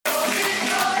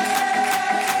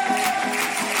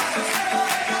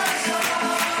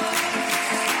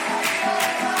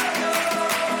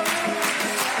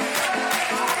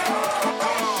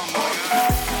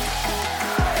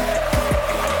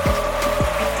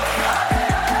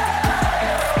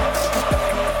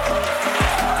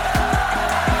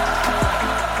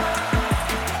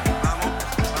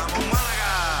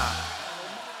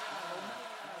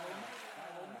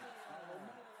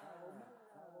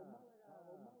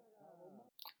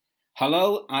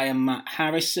Hello, I am Matt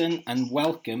Harrison and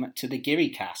welcome to the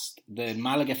GiriCast, the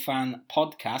Malaga fan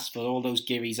podcast for all those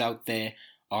Giris out there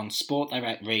on Sport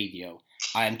Direct Radio.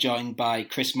 I am joined by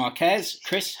Chris Marquez.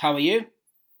 Chris, how are you?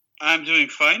 I'm doing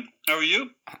fine. How are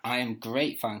you? I am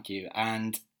great, thank you.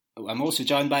 And I'm also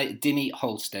joined by Dimmy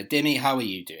Holster. Dimmy, how are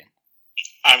you doing?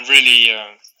 I'm really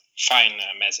fine,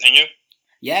 Matt. And you?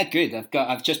 Yeah, good.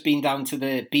 I've just been down to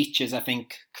the beaches, I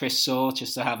think Chris saw,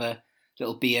 just to have a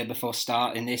little beer before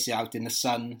starting this out in the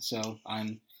sun. So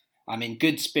I'm in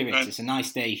good spirits. It's a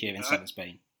nice day here in southern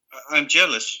Spain. I'm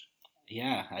jealous.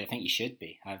 Yeah, I think you should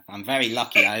be. I'm very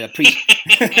lucky. I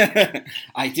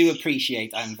do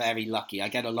appreciate. I'm very lucky. I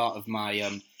get a lot of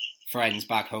my friends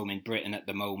back home in Britain at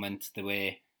the moment.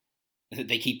 They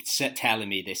keep telling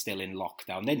me they're still in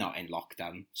lockdown. They're not in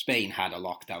lockdown. Spain had a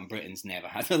lockdown. Britain's never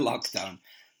had a lockdown.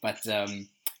 But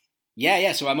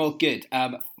yeah. So I'm all good.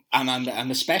 And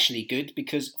I'm especially good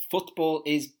because football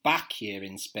is back here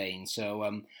in Spain.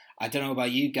 So I don't know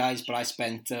about you guys, but I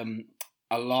spent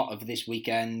a lot of this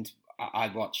weekend.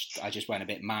 I just went a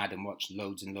bit mad and watched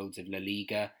loads and loads of La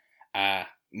Liga,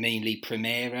 mainly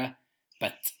Primera.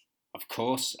 But of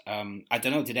course, I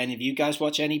don't know. Did any of you guys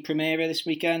watch any Primera this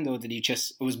weekend, or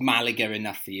was Malaga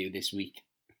enough for you this week?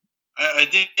 I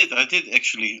did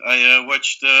actually. I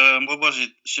watched what was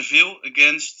it? Seville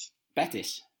against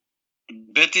Betis.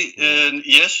 Betis,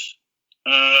 yes.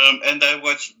 And I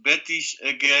watched Betis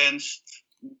against,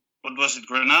 what was it,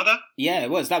 Granada? Yeah, it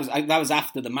was. That was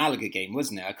after the Malaga game,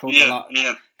 wasn't it? I caught a lot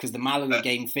because the Malaga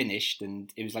game finished and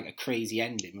it was like a crazy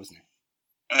ending, wasn't it?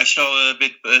 I saw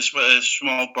a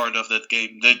small part of that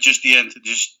game. Just the end,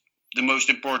 just the most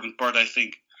important part, I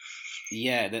think.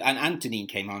 Yeah, and Antonin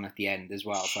came on at the end as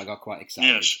well, so I got quite excited.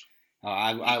 Yes.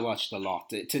 I watched a lot,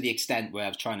 to the extent where I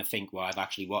was trying to think what I've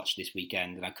actually watched this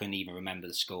weekend, and I couldn't even remember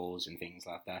the scores and things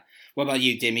like that. What about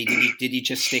you, Dimmy? Did you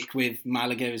just stick with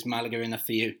Malaga? Is Malaga enough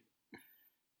for you?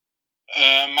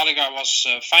 Malaga was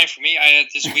fine for me.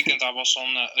 This weekend I was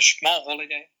on a small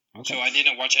holiday, so I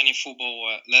didn't watch any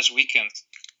football last weekend.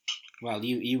 Well,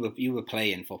 you were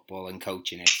playing football and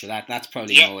coaching it, so that's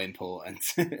probably more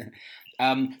important.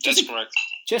 That's correct.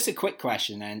 Just a quick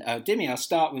question then. Dimmy, I'll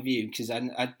start with you because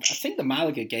I think the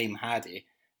Malaga game had it.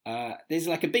 There's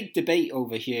like a big debate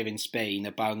over here in Spain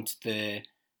about the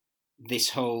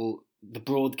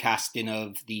broadcasting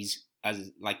of these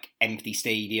as like empty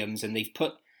stadiums, and they've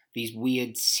put these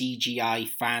weird CGI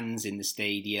fans in the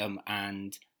stadium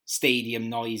and stadium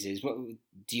noises.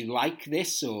 Do you like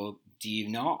this or do you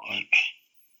not?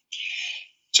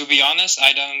 To be honest,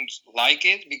 I don't like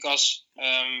it because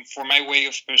for my way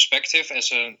of perspective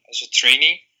as a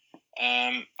trainee,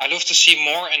 I love to see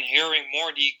more and hearing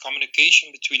more the communication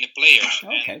between the players.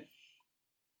 Okay.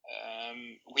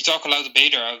 And, we talk a lot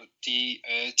about the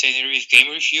Tenerife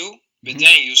game review, but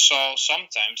then you saw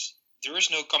sometimes there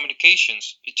is no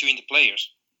communications between the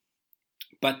players.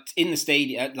 But in the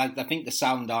stadium, like I think the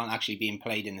sound aren't actually being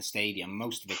played in the stadium.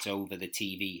 Most of it's over the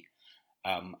TV.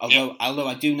 Although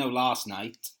I do know last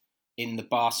night in the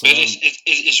Barcelona... But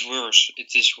it is worse.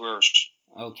 It is worse.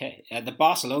 Okay. The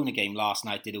Barcelona game last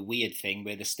night did a weird thing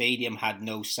where the stadium had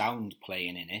no sound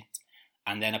playing in it.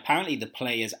 And then apparently the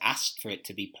players asked for it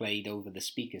to be played over the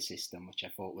speaker system, which I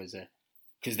thought was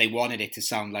because they wanted it to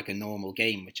sound like a normal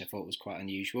game, which I thought was quite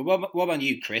unusual. What about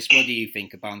you, Chris? What do you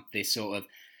think about this sort of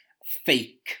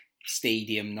fake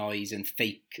stadium noise and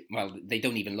fake... Well, they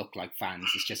don't even look like fans.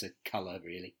 It's just a colour,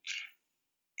 really.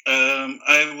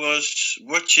 I was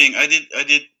watching. I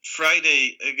did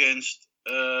Friday against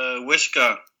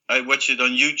Huesca. I watched it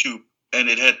on YouTube, and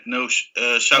it had no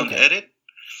sound edit.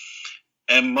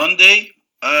 And Monday,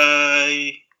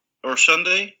 or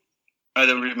Sunday, I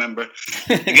don't remember,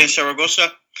 against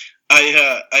Zaragoza,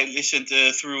 I listened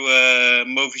through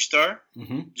Movistar,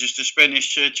 just a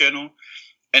Spanish channel,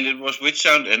 and it was with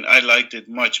sound, and I liked it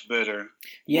much better.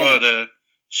 Yeah. What a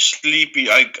sleepy!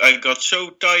 I got so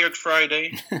tired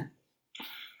Friday.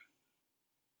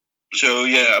 So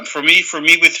yeah, for me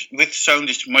with sound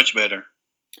is much better.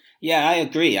 Yeah, I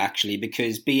agree actually,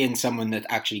 because being someone that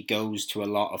actually goes to a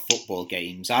lot of football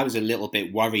games, I was a little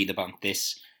bit worried about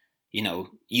this. You know,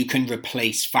 you can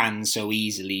replace fans so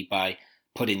easily by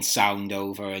putting sound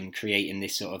over and creating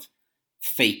this sort of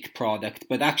fake product.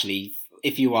 But actually,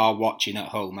 if you are watching at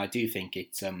home, I do think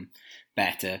it's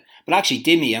better. But actually,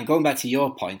 Dimmy, I'm going back to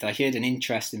your point. I heard an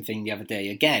interesting thing the other day.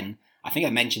 Again, I think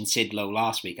I mentioned Sid Lowe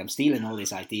last week. I'm stealing all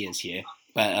his ideas here.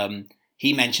 But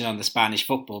he mentioned on the Spanish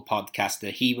football podcast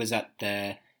that he was at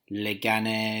the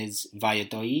Leganés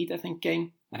Valladolid, I think,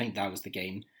 game. I think that was the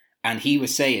game. And he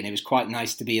was saying it was quite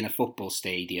nice to be in a football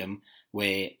stadium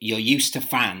where you're used to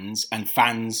fans, and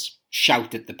fans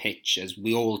shout at the pitch, as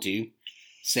we all do,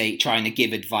 trying to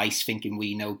give advice, thinking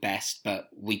we know best, but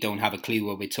we don't have a clue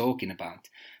what we're talking about.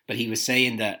 But he was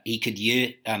saying that he could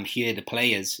hear the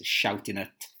players shouting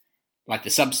at, like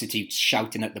the substitutes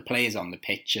shouting at the players on the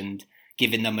pitch and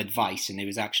giving them advice, and it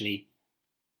was actually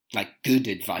like good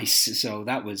advice. So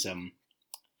that was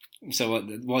so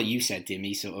what you said,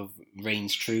 Dimmy, sort of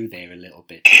reigns true there a little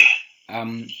bit.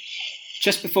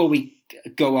 Just before we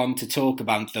go on to talk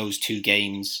about those two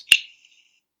games,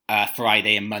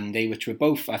 Friday and Monday, which were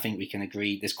both, I think we can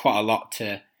agree, there's quite a lot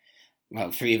to,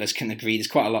 well, three of us can agree, there's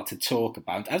quite a lot to talk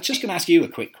about. I was just going to ask you a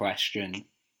quick question,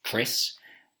 Chris.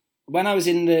 When I was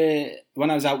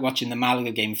out watching the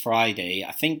Malaga game Friday,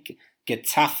 I think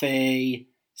Getafe,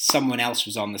 someone else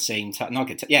was on the same time.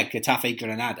 Getafe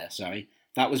Granada, sorry.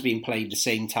 That was being played the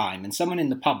same time. And someone in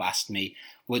the pub asked me,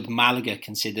 would Malaga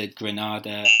consider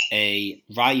Granada a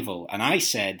rival? And I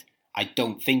said, I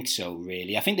don't think so,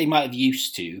 really. I think they might have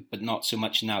used to, but not so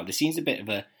much now. There seems a bit of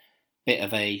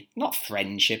a not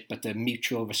friendship, but a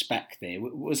mutual respect there.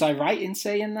 Was I right in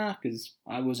saying that? Because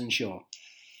I wasn't sure.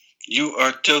 You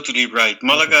are totally right.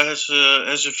 Malaga has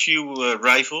a few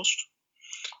rivals,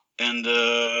 and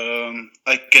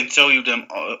I can tell you them.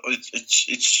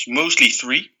 It's mostly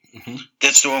three. Mm-hmm.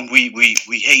 That's the one we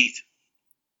hate.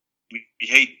 We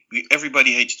hate.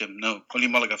 Everybody hates them. No, only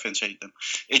Malaga fans hate them.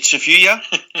 It's Sevilla.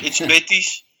 It's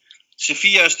Betis.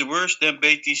 Sevilla is the worst. Then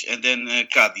Betis, and then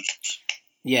Cadiz.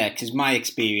 Yeah, because my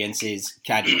experience is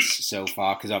Cadiz so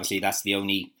far. Because obviously that's the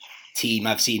only team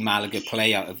I've seen Malaga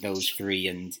play out of those three,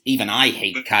 and even I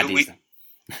hate Cadiz.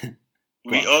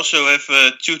 We also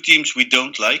have two teams we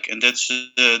don't like, and that's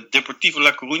Deportivo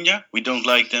La Coruña. We don't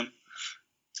like them.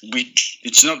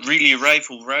 It's not really a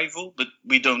rival, but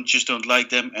we don't like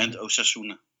them, and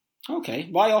Osasuna. Okay,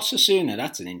 why Osasuna?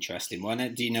 That's an interesting one.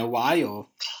 Do you know why, or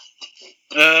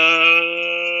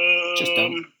just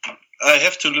don't? I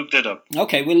have to look that up.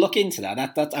 Okay, we'll look into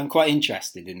that. I'm quite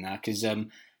interested in that because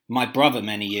my brother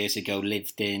many years ago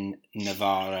lived in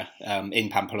Navarra, in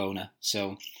Pamplona.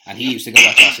 And he used to go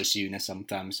watch Osasuna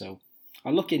sometimes. So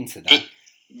I'll look into that.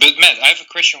 But Matt, I have a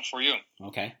question for you.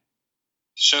 Okay.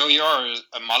 So you're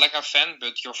a Malaga fan,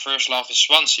 but your first love is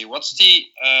Swansea. What's the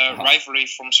rivalry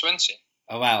from Swansea?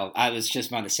 Oh, well, I was just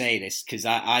about to say this because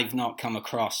I've not come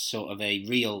across sort of a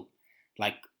real,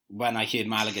 like when I hear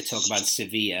Malaga talk about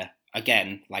Sevilla,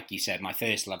 again, like you said, my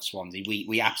first love Swansea.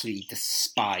 We absolutely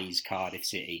despise Cardiff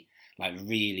City, like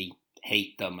really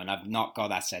hate them, and I've not got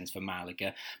that sense for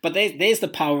Malaga. But there's the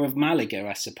power of Malaga,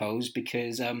 I suppose,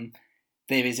 because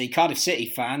there is a Cardiff City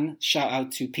fan, shout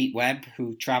out to Pete Webb,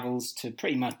 who travels to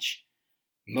pretty much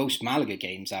most Malaga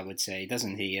games, I would say,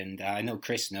 doesn't he? And I know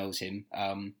Chris knows him,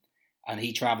 and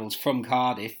he travels from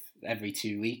Cardiff every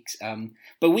 2 weeks.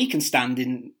 But we can stand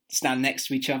next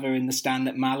to each other in the stand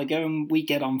at Malaga, and we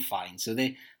get on fine. So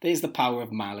there's the power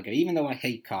of Malaga. Even though I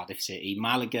hate Cardiff City,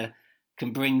 Malaga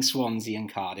can bring Swansea and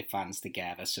Cardiff fans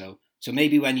together. So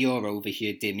maybe when you're over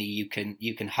here, Dimmy,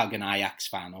 you can hug an Ajax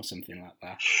fan or something like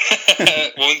that.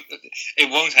 It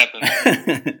won't happen.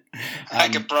 I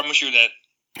can promise you that.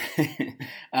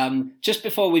 Just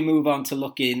before we move on to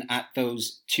looking at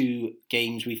those two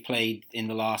games we've played in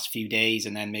the last few days,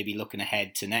 and then maybe looking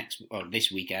ahead to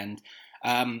this weekend.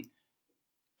 I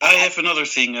have another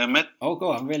thing, Matt. Oh,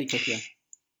 go on, really quickly.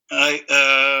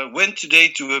 I went today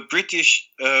to a British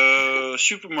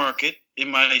supermarket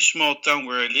in my small town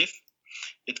where I live.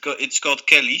 It's called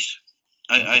Kelly's.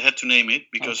 I had to name it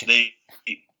because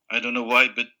I don't know why,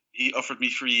 but he offered me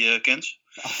free cans.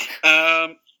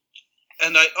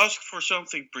 And I asked for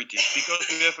something British because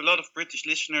we have a lot of British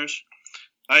listeners.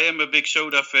 I am a big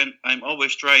soda fan. I'm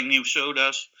always trying new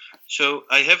sodas. So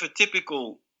I have a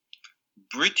typical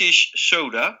British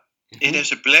soda. Mm-hmm. It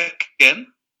has a black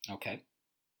can. Okay.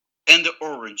 And the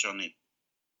orange on it.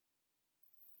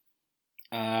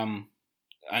 And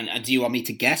do you want me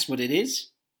to guess what it is?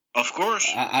 Of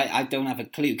course. I don't have a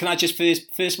clue. Can I just first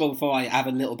of all, before I have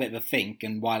a little bit of a think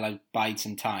and while I bide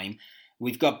some time,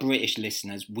 we've got British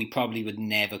listeners. We probably would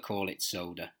never call it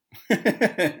soda.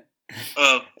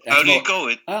 How do you call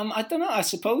it? I don't know. I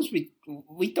suppose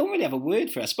we don't really have a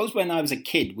word for it. I suppose when I was a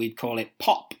kid, we'd call it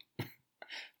pop.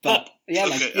 But, pop? Yeah,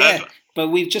 okay. But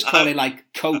we just call it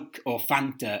like Coke or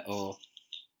Fanta or...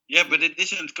 Yeah, but it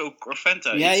isn't Coke or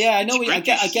Fanta. Yeah, I know. I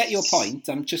get your point.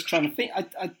 I'm just trying to think.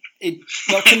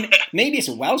 Maybe it's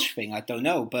a Welsh thing. I don't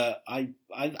know, but I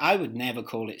would never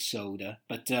call it soda.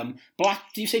 But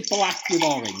black. Do you say black with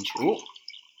orange? Oh,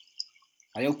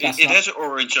 I hope that's it has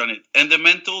orange on it. And the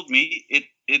man told me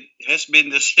it has been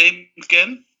the same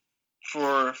can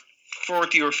for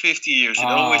 40 or 50 years. It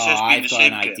always has been I've the got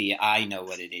same an can. idea. I know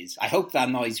what it is. I hope that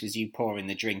noise was you pouring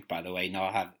the drink, by the way,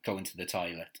 not going to the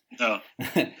toilet. No.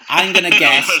 I'm going to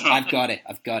guess. No. I've got it.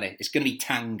 It's going to be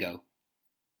Tango.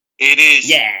 It is.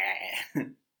 Yeah.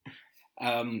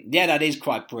 Yeah, that is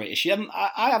quite British. I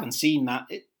haven't seen that.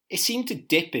 It seemed to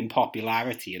dip in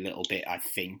popularity a little bit, I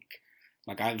think.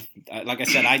 Like I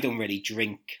said, I don't really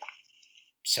drink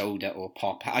soda or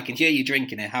pop. I can hear you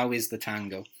drinking it. How is the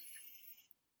Tango?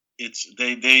 It's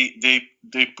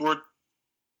they poured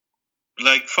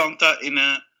like Fanta in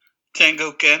a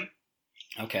Tango can.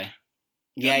 Okay.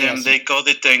 Yeah. And then they called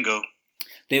it Tango.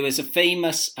 There was a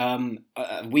famous.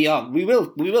 We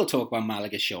will talk about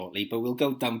Malaga shortly, but we'll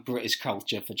go down British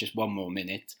culture for just one more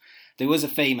minute. There was a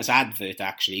famous advert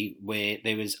actually where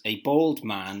there was a bald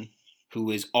man who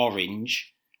was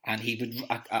orange, and he would.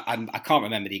 I can't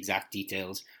remember the exact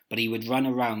details, but he would run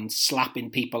around slapping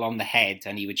people on the head,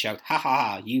 and he would shout, "Ha ha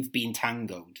ha! You've been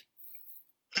tangoed."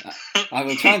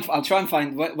 I'll try and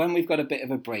find when we've got a bit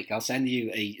of a break. I'll send you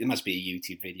it must be a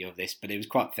YouTube video of this, but it was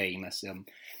quite famous.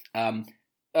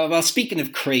 Well, speaking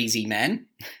of crazy men,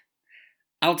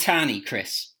 Al-Thani,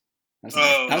 Chris.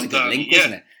 That was a good link,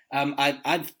 wasn't it?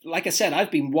 I've like I said,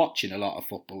 I've been watching a lot of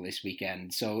football this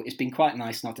weekend, so it's been quite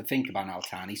nice not to think about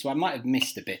Al-Thani. So I might have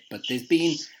missed a bit, but there's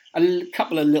been a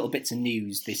couple of little bits of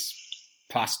news this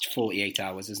past 48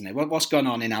 hours, isn't it? What's gone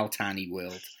on in Al-Thani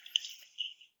world?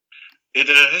 It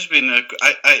has been,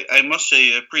 I must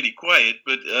say, pretty quiet,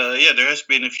 but there has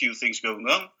been a few things going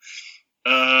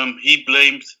on. He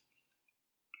blamed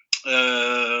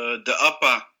the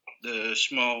APA, the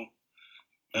small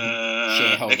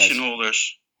action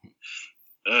holders,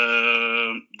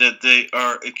 that they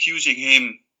are accusing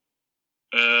him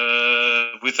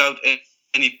without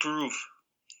any proof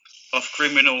of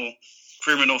criminal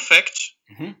facts.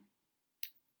 Mm-hmm.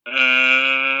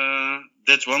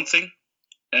 That's one thing.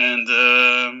 And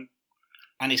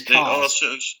his cars.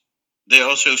 He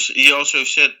also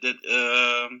said that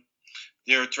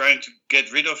they are trying to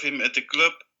get rid of him at the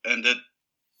club, and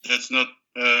that's not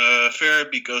fair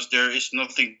because there is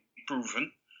nothing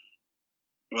proven.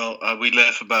 Well, we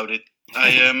laugh about it.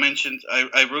 I mentioned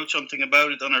I wrote something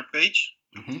about it on our page,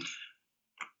 mm-hmm.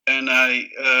 and I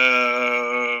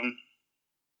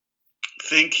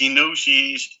think he knows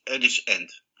he's at his end.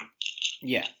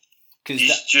 Yeah, because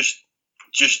he's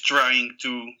just trying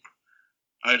to,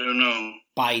 I don't know,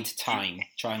 bide time,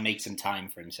 try and make some time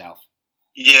for himself.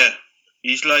 Yeah,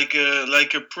 he's like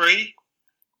a prey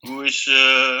who is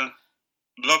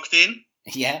locked in.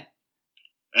 Yeah,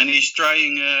 and he's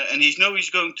trying, and he knows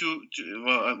he's going to.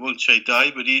 Well, I won't say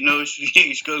die, but he knows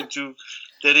he's going to.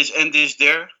 That his end is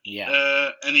there.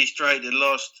 Yeah, and he's tried the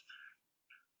last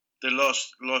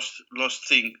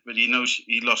thing, but he knows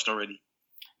he lost already.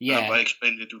 Yeah, I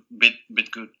explained it a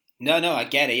bit good. No, I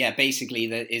get it. Yeah, basically,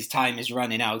 his time is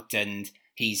running out, and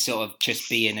he's sort of just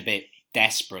being a bit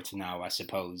desperate now, I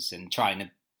suppose, and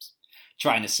trying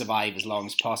to survive as long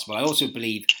as possible. I also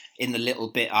believe, in the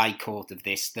little bit I caught of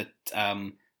this, that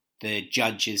the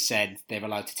judges said they're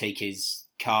allowed to take his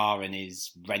car and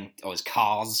his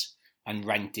cars and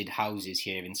rented houses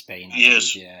here in Spain.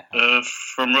 Yes. Yeah.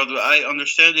 From what I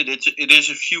understand it is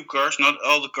a few cars, not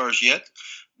all the cars yet.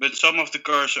 But some of the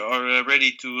cars are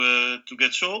ready to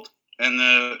get sold, and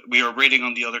we are waiting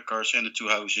on the other cars and the two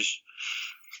houses.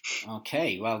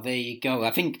 Okay, well, there you go.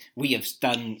 I think we have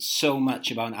done so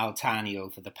much about Al-Thani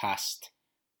over the past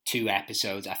 2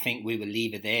 episodes. I think we will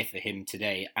leave it there for him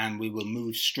today, and we will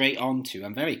move straight on to...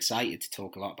 I'm very excited to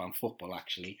talk a lot about football,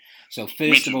 actually. So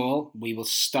first of all, we will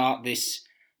start this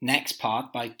next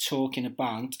part by talking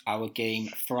about our game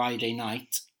Friday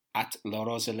night at La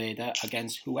Rosaleda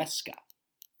against Huesca.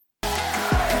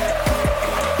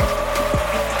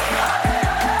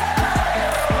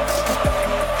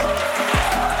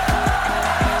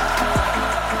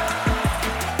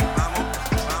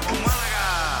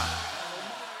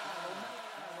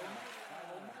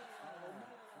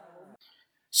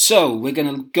 So we're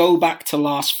going to go back to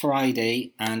last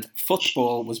Friday, and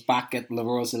football was back at La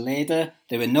Rosaleda.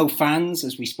 There were no fans,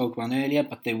 as we spoke about earlier,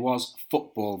 but there was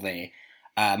football there.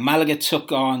 Malaga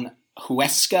took on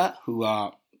Huesca, who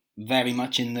are very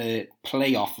much in the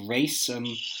playoff race,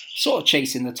 sort of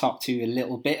chasing the top 2 a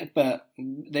little bit, but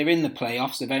they're in the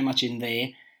playoffs, they're very much in there.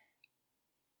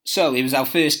 So it was our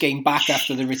first game back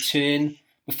after the return.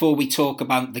 Before we talk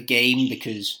about the game,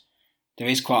 because there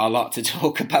is quite a lot to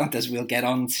talk about, as we'll get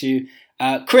on to.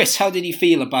 Chris, how did you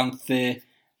feel about the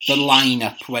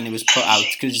lineup when it was put out?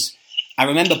 Because I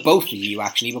remember both of you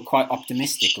actually were quite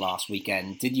optimistic last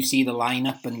weekend. Did you see the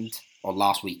lineup or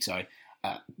last week, sorry.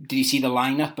 Did you see the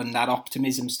lineup and that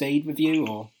optimism stayed with you,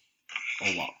 or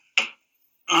what?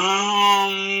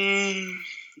 I'm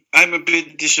a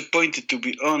bit disappointed, to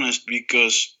be honest,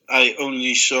 because I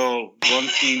only saw one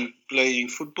team playing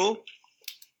football.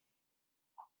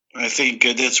 I think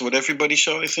that's what everybody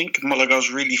saw. I think Malaga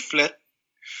was really flat.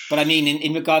 But I mean,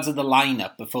 in regards to the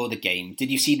lineup before the game, did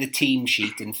you see the team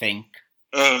sheet and think?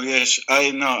 Oh yes,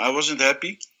 I wasn't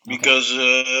happy because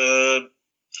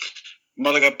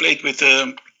Malaga played with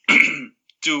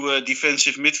two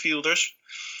defensive midfielders.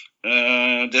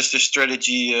 That's the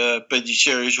strategy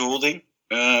Pellicer is holding.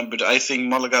 But I think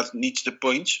Malaga needs the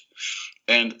points.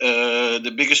 And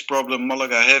the biggest problem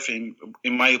Malaga have, in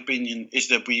my opinion, is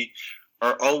that we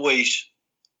are always,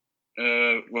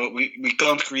 we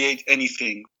can't create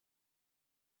anything.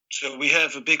 So we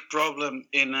have a big problem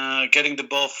in getting the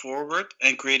ball forward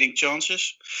and creating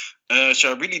chances.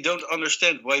 So I really don't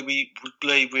understand why we would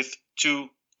play with two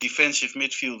defensive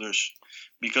midfielders,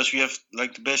 because we have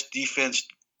like the best defense,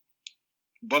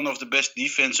 one of the best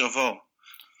defense of all.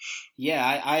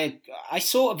 Yeah, I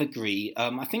sort of agree.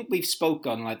 I think we've spoke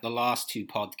on like the last two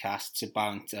podcasts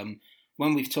about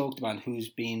when we've talked about who's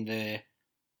been the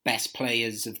best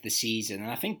players of the season, and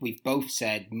I think we've both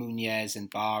said Muniz and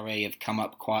Barre have come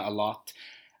up quite a lot.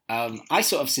 I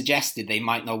sort of suggested they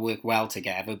might not work well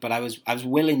together, but I was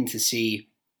willing to see,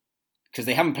 because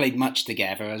they haven't played much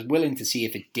together. I was willing to see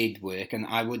if it did work, and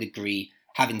I would agree,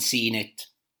 having seen it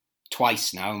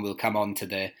twice now, and we'll come on to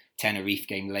the Tenerife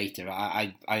game later.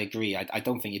 I agree. I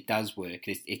don't think it does work.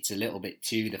 It's a little bit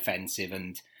too defensive,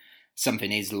 and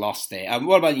something is lost there.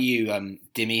 What about you,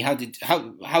 Dimmy? How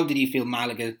did you feel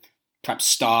Malaga perhaps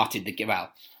started the game?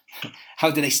 Well,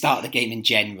 how did they start the game in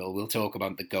general? We'll talk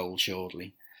about the goal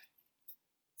shortly.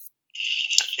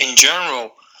 In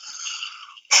general,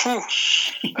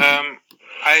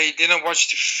 I didn't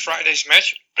watch the Friday's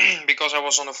match because I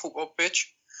was on a football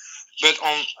pitch. But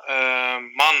on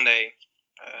Monday,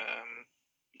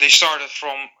 they started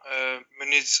from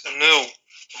minute 0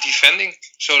 defending,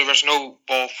 so there was no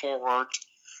ball forward,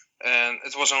 and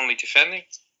it was only defending.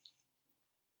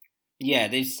 Yeah,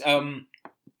 there's I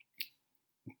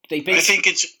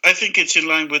think it's in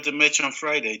line with the match on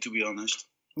Friday, to be honest.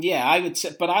 Yeah, I would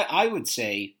say, but I would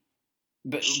say,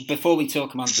 but before we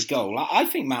talk about the goal, I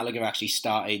think Malaga actually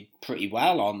started pretty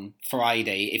well on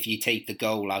Friday. If you take the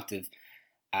goal out of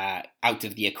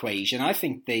the equation, I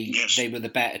think they were the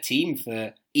better team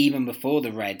for even before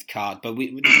the red card. But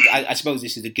I suppose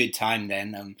this is a good time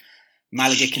then.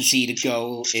 Malaga conceded a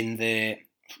goal in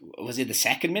was it the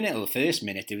second minute or the first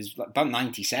minute? It was about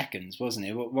 90 seconds, wasn't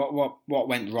it? What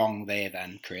went wrong there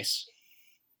then, Chris?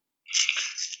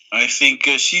 I think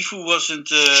Sifu wasn't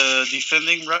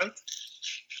defending right,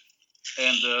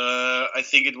 and I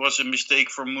think it was a mistake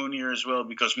for Munir as well,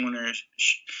 because Munir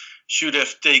should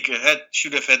have had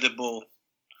the ball.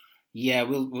 Yeah,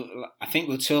 I think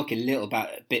we'll talk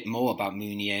a bit more about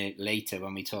Munir later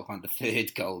when we talk about the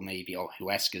third goal, maybe, or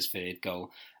Huesca's third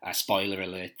goal. Spoiler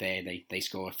alert! There, they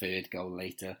score a third goal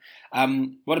later.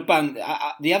 What about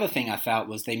the other thing I felt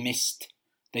was they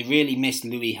really missed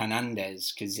Luis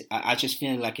Hernandez, because I just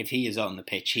feel like if he is on the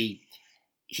pitch, he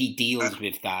deals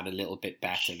with that a little bit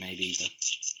better, maybe. But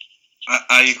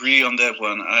I agree on that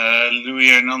one.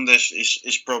 Luis Hernandez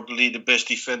is probably the best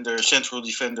central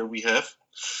defender we have.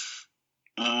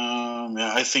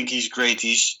 I think he's great.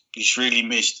 He's really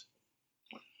missed.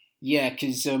 Yeah,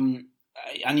 because and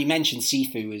you mentioned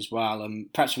Sifu as well.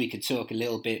 Perhaps we could talk a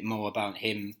little bit more about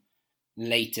him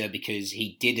later, because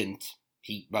he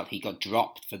got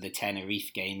dropped for the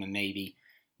Tenerife game, and maybe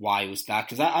why was that?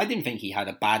 Because I didn't think he had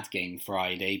a bad game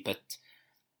Friday, but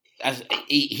as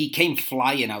he came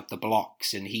flying out the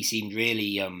blocks, and he seemed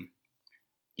really,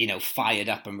 fired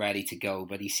up and ready to go.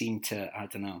 But he seemed to, I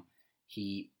don't know,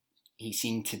 he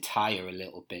seemed to tire a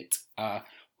little bit.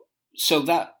 So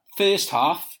that first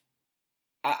half,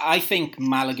 I think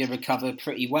Malaga recovered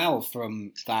pretty well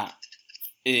from that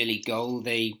early goal.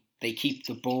 They keep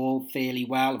the ball fairly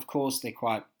well. Of course, they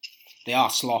are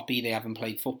sloppy. They haven't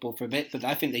played football for a bit, but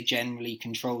I think they generally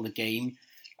control the game.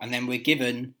 And then we're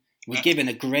given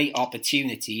a great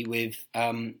opportunity with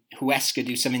Huesca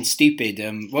do something stupid.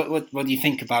 What do you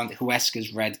think about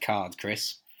Huesca's red card,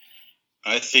 Chris?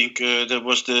 I think that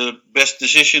was the best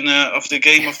decision of the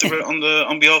game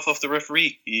on behalf of the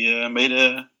referee. He made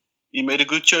a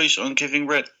good choice on giving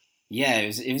red. Yeah,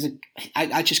 it was.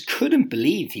 I just couldn't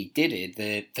believe he did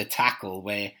it. The tackle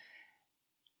where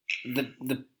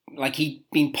he'd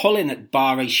been pulling at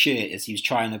Barre's shirt as he was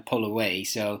trying to pull away.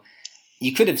 So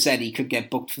you could have said he could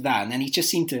get booked for that, and then he just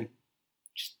seemed to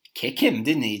just kick him,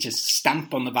 didn't he? Just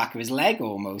stamp on the back of his leg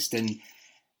almost, and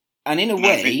in a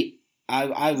way,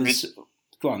 I was.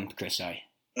 Go on, Chris. Sorry.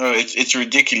 Oh, it's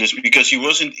ridiculous because he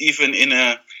wasn't even in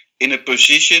a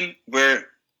position where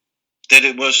that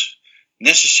it was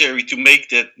necessary to make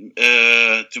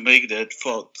that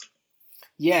fault.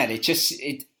 Yeah,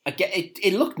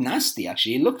 it looked nasty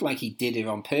actually. It looked like he did it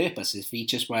on purpose. If he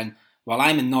just went, well,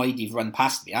 I'm annoyed you've run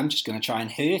past me. I'm just going to try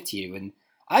and hurt you. And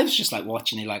I was just like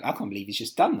watching it, like I can't believe he's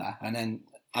just done that. And then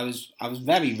I was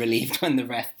very relieved when the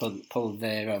ref pulled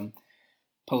the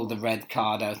red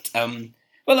card out.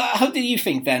 Well, how do you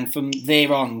think then from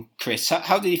there on, Chris?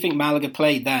 How do you think Malaga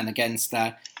played then against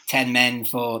 10 men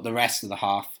for the rest of the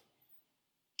half?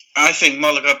 I think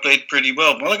Malaga played pretty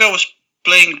well. Malaga was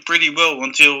playing pretty well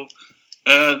until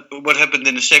what happened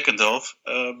in the second half.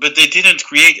 But they didn't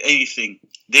create anything.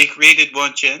 They created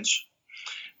one chance.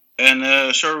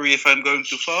 And sorry if I'm going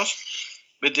too fast.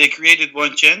 But they created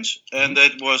one chance. And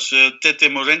that was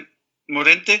Tete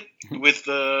Morente with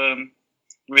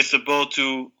the ball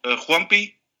to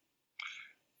Juanpi.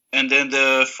 And then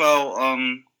the foul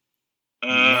on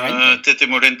Tete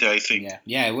Morente, I think.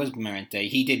 Yeah, it was Morente.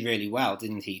 He did really well,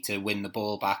 didn't he, to win the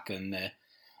ball back on the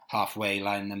halfway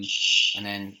line. And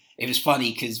then it was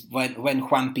funny because when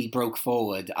Juanpi broke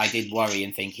forward, I did worry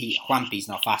and think Juanpi's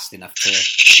not fast enough to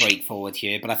break forward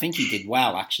here. But I think he did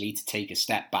well, actually, to take a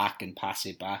step back and pass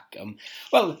it back.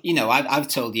 Well, I've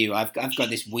told you, I've got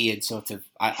this weird sort of...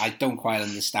 I don't quite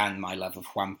understand my love of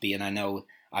Juanpi, and I know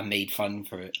I made fun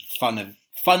for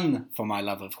my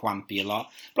love of Juanpi a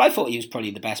lot, but I thought he was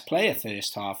probably the best player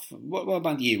first half. What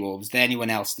about you, or was there anyone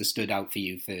else that stood out for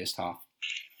you first half?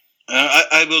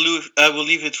 I will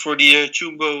leave it for the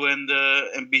Chumbo and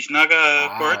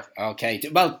Biznaga part. Okay.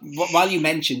 Well, while you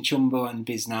mentioned Chumbo and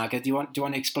Biznaga, do you want to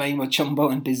explain what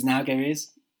Chumbo and Biznaga is?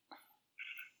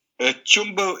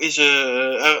 Chumbo is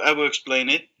I will explain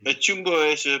it.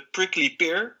 Chumbo is a prickly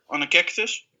pear on a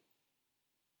cactus,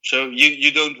 so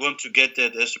you don't want to get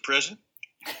that as a present.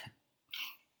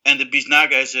 And the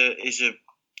Biznaga is a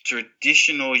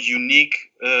traditional, unique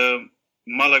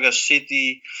Malaga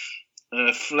City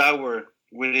flower,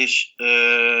 which is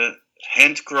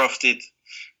handcrafted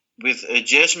with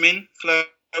jasmine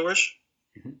flowers.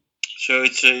 Mm-hmm. So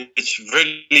it's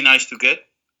really nice to get,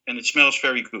 and it smells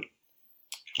very good.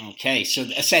 Okay, so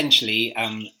essentially,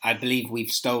 I believe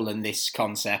we've stolen this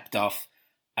concept off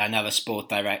another Sport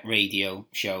Direct radio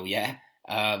show, yeah?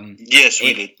 Yes,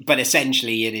 we did. But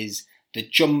essentially it is the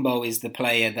Jumbo is the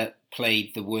player that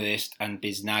played the worst and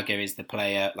Biznaga is the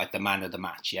player, like the man of the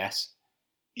match, yes?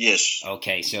 Yes.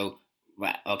 Okay, so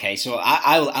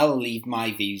I'll leave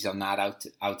my views on that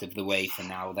out of the way for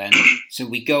now then. So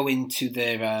we go into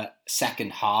the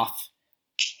second half.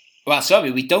 Well,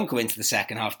 sorry, we don't go into the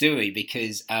second half, do we?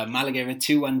 Because Malaga are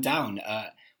 2-1 down.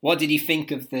 What did you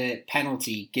think of the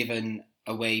penalty given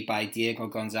away by Diego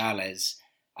Gonzalez?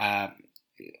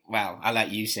 Well, I'll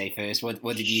let you say first. What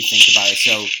did you think about it?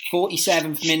 So,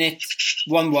 47th minute,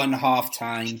 1-1 half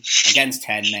time against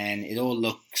 10 men. It all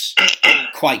looks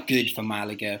quite good for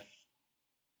Malaga.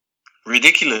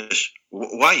 Ridiculous.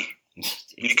 Why?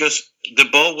 Because the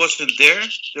ball wasn't there.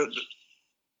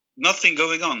 Nothing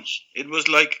going on. It was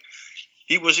like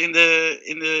he was in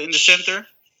the center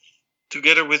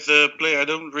together with the player. I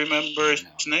don't remember his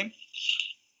name.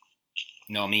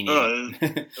 No, me neither.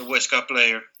 A Huesca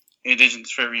player. It isn't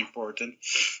very important.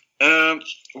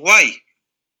 Why?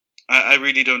 I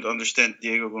really don't understand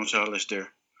Diego Gonzalez there.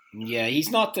 Yeah,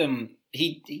 he's not.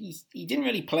 He didn't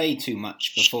really play too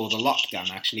much before the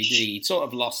lockdown. Actually, did he? He sort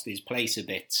of lost his place a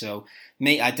bit. So,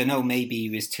 I don't know. Maybe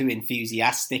he was too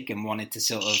enthusiastic and wanted to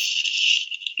sort of,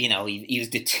 he was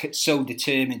so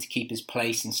determined to keep his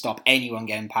place and stop anyone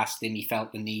getting past him. He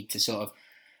felt the need to sort of.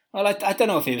 Well, I don't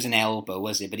know if it was an elbow,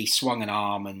 was it? But he swung an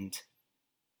arm and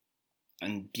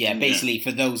basically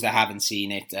for those that haven't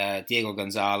seen it, Diego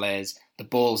Gonzalez, the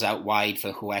ball's out wide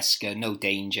for Huesca, no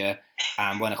danger,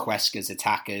 and one of Huesca's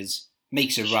attackers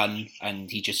makes a run and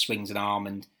he just swings an arm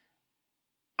and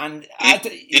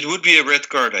it would be a red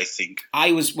card, I think.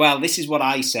 This is what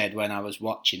I said when I was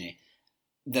watching it.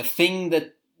 The thing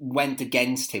that went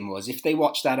against him was if they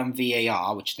watched that on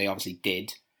VAR, which they obviously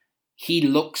did, he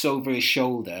looks over his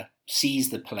shoulder, sees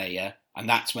the player, and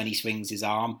that's when he swings his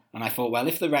arm. And I thought, well,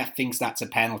 if the ref thinks that's a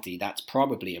penalty, that's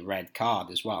probably a red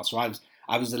card as well. So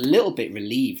I was a little bit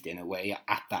relieved in a way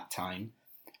at that time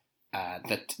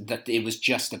that it was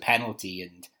just a penalty.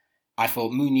 And I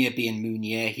thought Munir being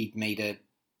Munir, he'd made a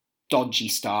dodgy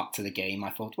start to the game.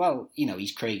 I thought, well,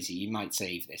 he's crazy. He might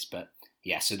save this. But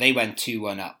yeah, so they went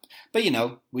 2-1 up. But,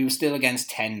 we were still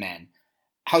against 10 men.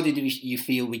 How did you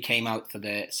feel we came out for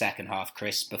the second half,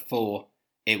 Chris, before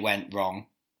it went wrong?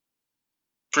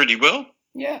 Pretty well.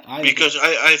 Yeah. Because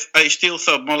I still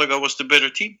thought Malaga was the better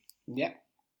team. Yeah.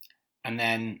 And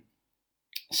then,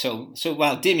 so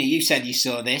well, Dimmy, you said you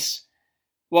saw this.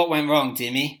 What went wrong,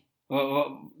 Dimmy?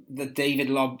 The David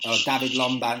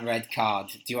Lomban red card.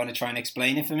 Do you want to try and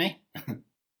explain it for me?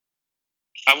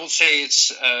 I would say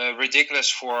it's ridiculous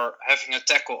for having a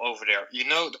tackle over there. You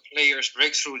know, the players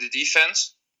break through the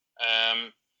defense.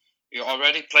 You're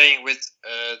already playing with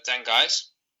 10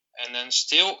 guys, and then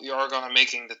still you are gonna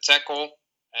making the tackle,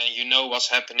 and you know what's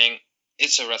happening.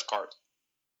 It's a red card.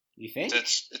 You think?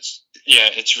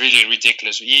 It's really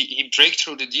ridiculous. He break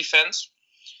through the defense,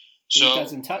 so he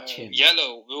doesn't touch him.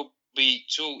 Yellow will be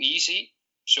too easy.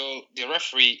 So the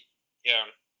referee,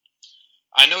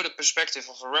 I know the perspective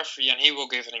of a referee, and he will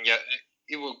give an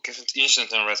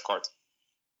instant and red card.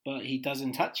 But he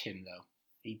doesn't touch him though.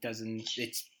 He doesn't.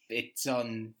 It's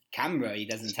on camera. He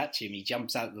doesn't touch him. He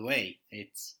jumps out of the way.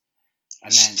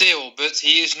 Still, but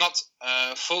he is not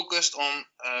focused on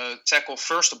tackle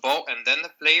first the ball and then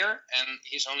the player, and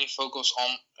he's only focused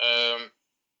on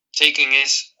taking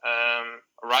his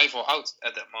rival out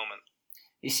at that moment.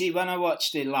 You see, when I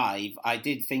watched it live, I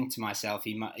did think to myself,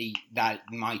 that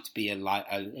might be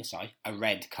a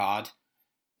red card,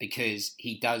 because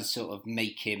he does sort of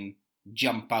make him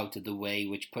jump out of the way,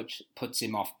 which puts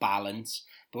him off balance.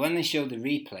 But when they show the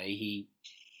replay,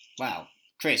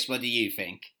 Chris, what do you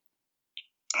think?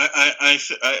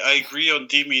 I agree on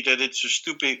Dimi that it's a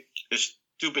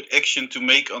stupid action to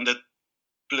make on that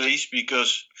place,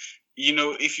 because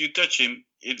if you touch him,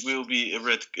 it will be a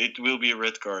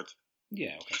red card.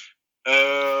 Yeah.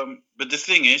 Okay. But the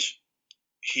thing is,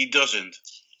 he doesn't.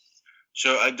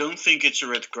 So I don't think it's a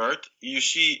red card. You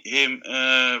see him,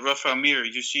 Rafa Mir.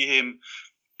 You see him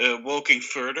walking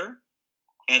further,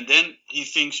 and then he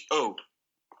thinks, "Oh,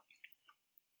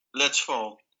 let's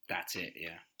fall." That's it.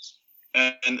 Yeah.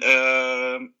 And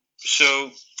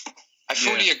so I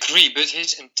fully agree, but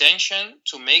his intention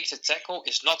to make the tackle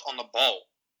is not on the ball.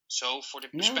 So for the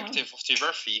perspective of the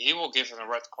referee, he will give him a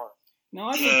red card. No,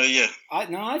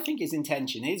 I think his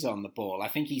intention is on the ball. I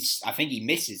think he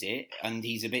misses it, and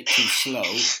he's a bit too slow.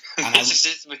 And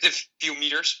misses it with a few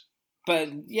meters. But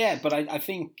I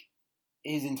think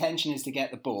his intention is to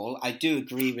get the ball. I do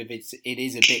agree with it. It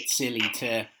is a bit silly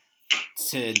to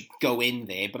go in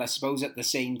there, but I suppose at the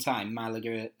same time,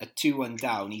 Malaga are 2-1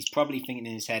 down. He's probably thinking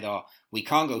in his head, "Oh, we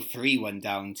can't go 3-1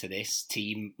 down to this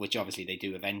team," which obviously they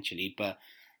do eventually. But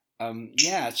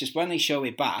it's just when they show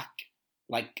it back,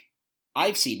 like,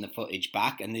 I've seen the footage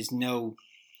back, and there's no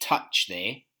touch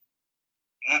there.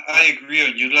 I agree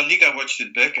on you. La Liga watched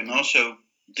it back and also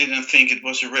didn't think it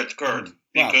was a red card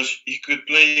because he could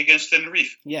play against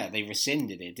Tenerife. Yeah, they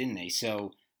rescinded it, didn't they?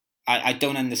 So I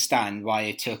don't understand why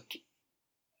it took,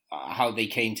 how they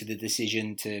came to the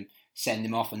decision to send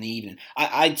him off in the evening.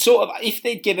 I'd sort of, if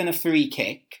they'd given a free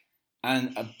kick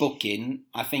and a booking,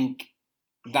 I think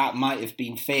that might have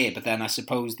been fair. But then I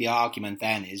suppose the argument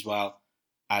then is, well,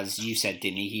 as you said,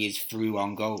 Dimmy, he is through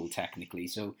on goal, technically.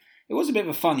 So it was a bit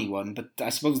of a funny one, but I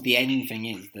suppose the end thing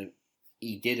is that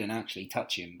he didn't actually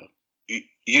touch him. But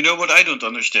you know what I don't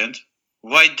understand?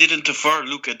 Why didn't the VAR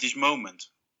look at this moment?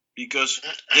 Because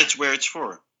that's where it's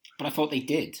for. But I thought they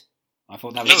did. I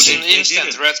thought that was... It's an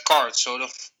instant red card, so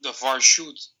the VAR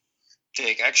should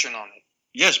take action on it.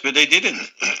 Yes, but they didn't.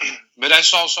 But I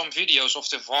saw some videos of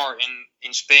the VAR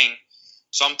in Spain.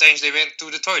 Sometimes they went to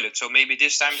the toilet, so maybe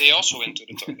this time they also went to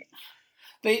the toilet.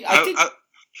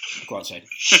 Go on, Shane.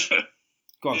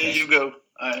 Go on, you go.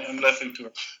 I am laughing too.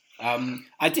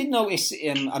 I did notice,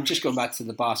 I'm just going back to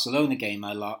the Barcelona game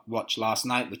I watched last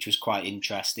night, which was quite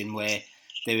interesting, where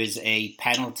there was a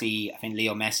penalty. I think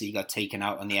Leo Messi got taken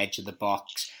out on the edge of the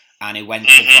box, and it went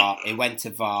to VAR. It went to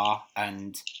VAR,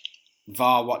 and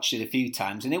VAR watched it a few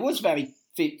times, and it was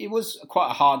quite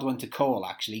a hard one to call,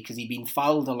 actually, because he'd been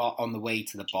fouled a lot on the way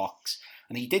to the box,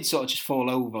 and he did sort of just fall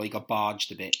over. He got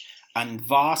barged a bit, and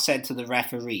VAR said to the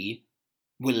referee,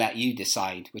 "We'll let you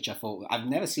decide," which I thought, I've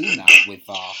never seen that with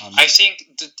VAR. I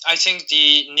think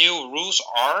the new rules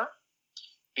are,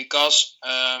 because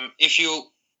if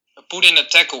you put in a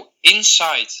tackle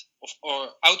inside or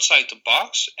outside the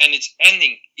box and it's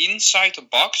ending inside the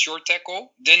box, your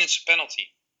tackle, then it's a penalty.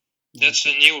 That's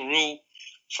the new rule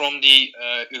from the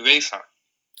UEFA.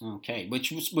 Okay,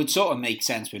 which would sort of make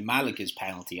sense with Malaga's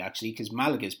penalty, actually, because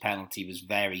Malaga's penalty was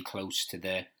very close to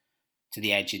the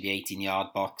edge of the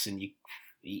 18-yard box, and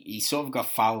he sort of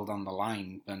got fouled on the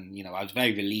line. And I was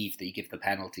very relieved that he gave the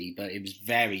penalty, but it was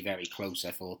very, very close.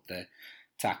 I thought the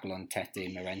tackle on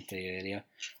Tete Morente earlier.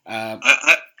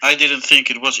 I didn't think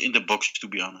it was in the box, to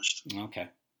be honest. Okay.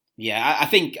 Yeah, I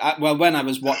think when I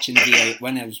was watching the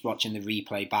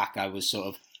replay back, I was sort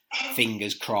of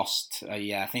fingers crossed.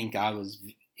 I think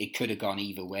it could have gone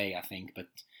either way, I think, but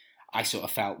I sort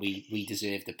of felt we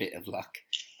deserved a bit of luck.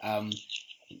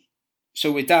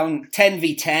 So we're down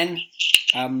 10v10.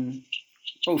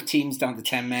 Both teams down to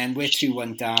 10 men. We're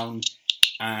 2-1 down.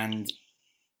 And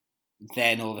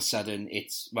then all of a sudden,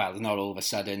 not all of a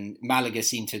sudden, Malaga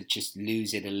seemed to just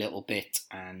lose it a little bit.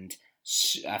 And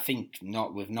I think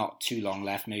with not too long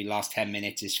left, maybe last 10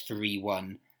 minutes is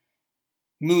 3-1.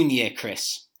 Munir,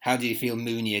 Chris, how do you feel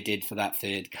Munir did for that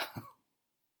third goal?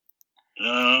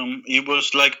 He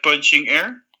was like punching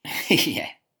air. Yeah.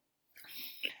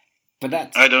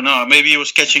 But I don't know. Maybe he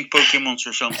was catching Pokemons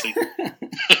or something.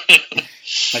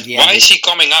 But yeah, why is he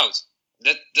coming out?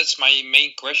 That's my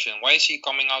main question. Why is he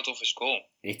coming out of his goal?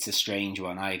 It's a strange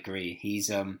one. I agree. He's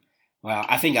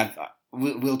I think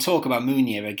we'll talk about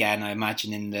Munir again, I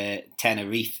imagine, in the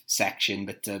Tenerife section.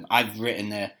 But I've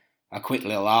written a quick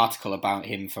little article about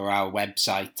him for our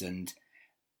website, and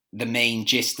the main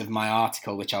gist of my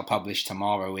article, which I'll publish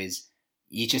tomorrow, is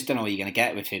you just don't know what you're going to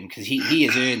get with him, because he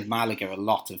has earned Malaga a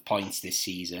lot of points this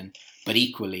season, but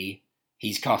equally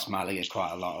he's cost Malaga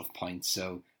quite a lot of points.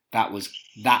 So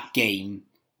that game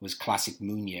was classic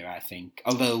Munir, I think.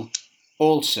 Although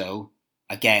also,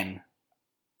 again,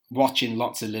 watching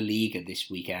lots of La Liga this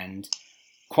weekend,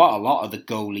 quite a lot of the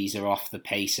goalies are off the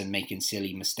pace and making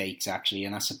silly mistakes, actually.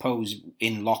 And I suppose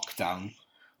in lockdown,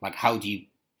 like, how do you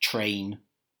train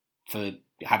for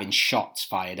having shots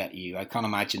fired at you? I can't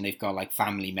imagine they've got like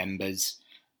family members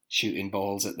shooting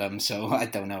balls at them. So I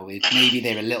don't know. Maybe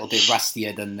they're a little bit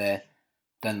rustier than the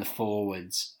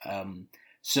forwards.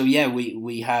 So yeah,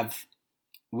 we're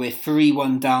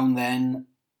 3-1 down then.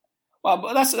 Well,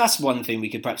 but that's one thing we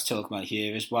could perhaps talk about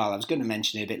here as well. I was going to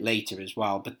mention it a bit later as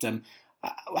well. But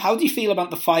how do you feel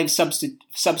about the 5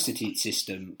 substitute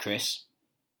system, Chris?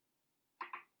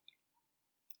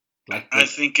 I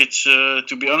think it's,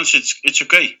 to be honest, it's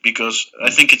okay, because I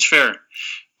think it's fair,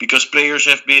 because players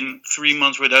have been 3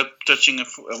 months without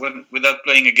without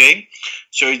playing a game.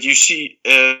 So you see,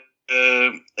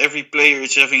 every player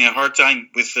is having a hard time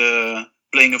with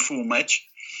playing a full match.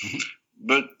 Mm-hmm.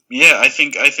 But yeah, I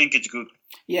think it's good.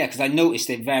 Yeah, because I noticed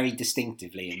it very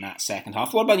distinctively in that second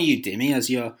half. What about you, Dimmy, as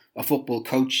you're a football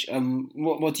coach?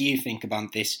 What do you think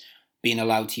about this being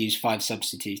allowed to use 5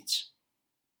 substitutes?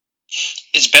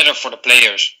 It's better for the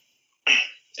players.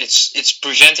 It's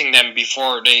preventing them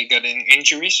before they get in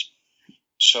injuries.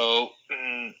 So,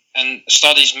 and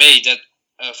studies made that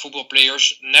football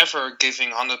players never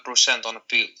giving 100% on the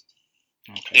field.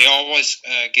 Okay. They always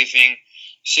giving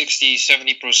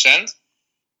 60-70%.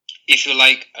 If you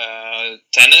like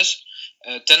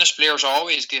tennis players are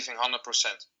always giving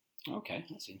 100%. Okay,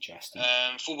 that's interesting.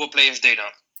 Football players, they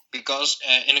don't, because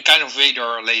in a kind of way they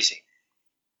are lazy.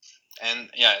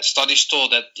 And yeah, studies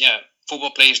told that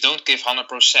football players don't give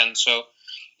 100%. So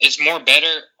it's more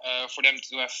better for them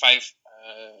to have 5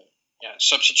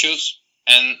 substitutes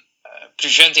and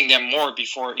preventing them more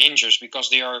before injuries, because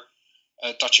they are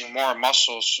touching more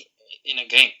muscles in a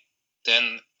game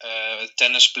than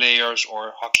tennis players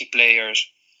or hockey players.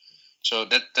 So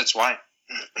that's why.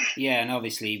 Yeah, and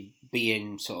obviously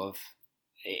being sort of,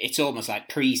 it's almost like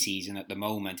pre-season at the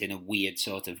moment in a weird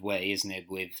sort of way, isn't it,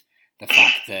 with the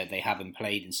fact that they haven't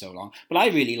played in so long. But I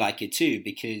really like it too,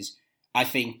 because I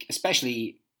think,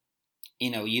 especially,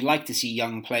 you like to see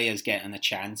young players getting a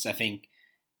chance. I think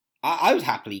I would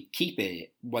happily keep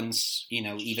it once,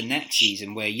 even next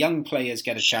season, where young players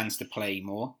get a chance to play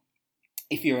more.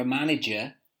 If you're a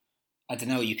manager, I don't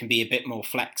know, you can be a bit more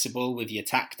flexible with your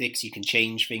tactics. You can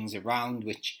change things around,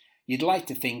 which you'd like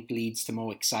to think leads to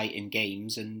more exciting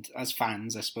games. And as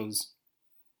fans, I suppose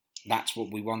that's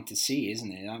what we want to see,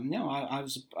 isn't it? I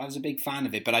was a big fan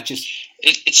of it, but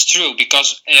it's true,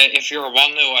 because if you're 1-0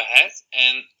 ahead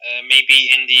and maybe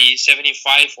in the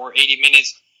 75 or 80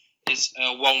 minutes it's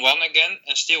 1-1 again,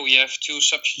 and still you have 2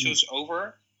 substitutes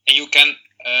over, and you can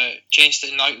change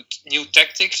the new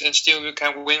tactics, and still you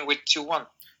can win with 2-1.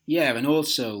 Yeah, and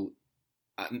also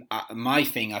my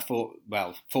thing I thought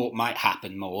might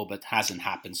happen more, but hasn't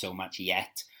happened so much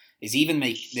yet, is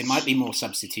there might be more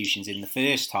substitutions in the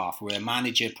first half, where a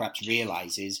manager perhaps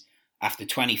realises after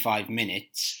 25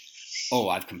 minutes,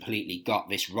 I've completely got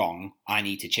this wrong, I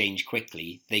need to change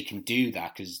quickly. They can do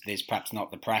that because there's perhaps not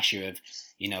the pressure of,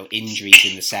 injuries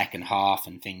in the second half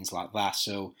and things like that.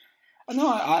 So, no,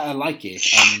 I like it.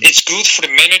 It's good for the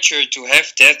manager to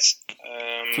have that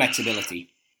flexibility.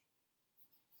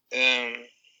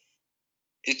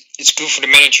 It's good for the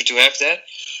manager to have that,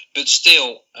 but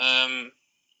still,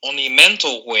 on the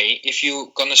mental way, if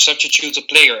you're gonna substitute a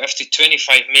player after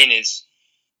 25 minutes,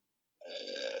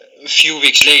 a few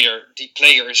weeks later, the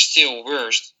player is still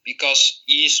worse, because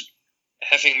he's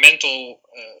having mental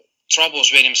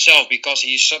troubles with himself because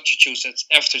he substituted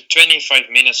after 25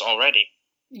 minutes already.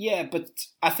 Yeah, but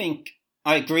I think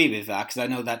I agree with that because I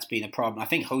know that's been a problem. I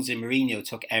think Jose Mourinho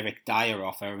took Eric Dyer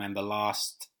off. I remember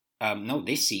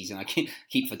this season. I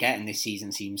keep forgetting this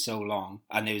season seems so long,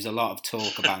 and there was a lot of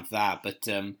talk about that. But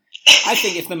I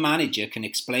think if the manager can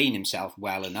explain himself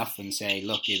well enough and say,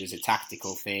 look, it was a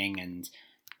tactical thing, and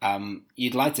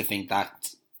you'd like to think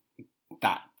that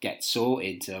gets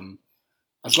sorted.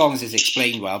 As long as it's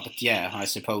explained well, but yeah, I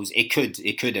suppose it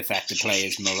could affect the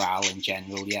players' morale in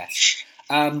general, yes.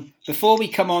 Before we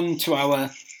come on to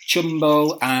our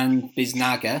Chumbo and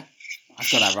Biznaga, I've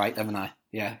got that right, haven't I?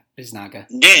 Yeah, Biznaga.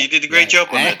 Yeah, you did a great job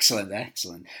on that.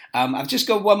 Excellent. I've just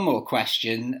got one more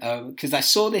question, because I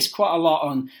saw this quite a lot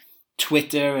on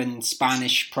Twitter and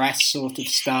Spanish press sort of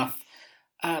stuff.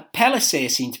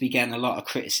 Pellicer seemed to be getting a lot of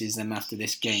criticism after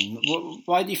this game.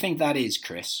 Why do you think that is,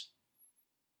 Chris?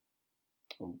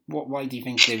 Why do you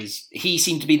think he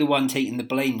seemed to be the one taking the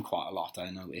blame quite a lot,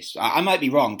 I noticed. I might be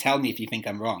wrong. Tell me if you think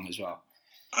I'm wrong as well.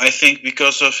 I think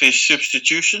because of his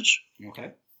substitutions.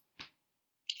 Okay.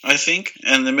 I think.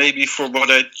 And maybe for what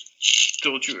I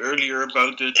told you earlier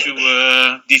about the two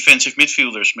defensive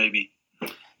midfielders, maybe.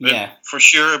 But yeah. For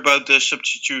sure about the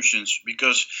substitutions.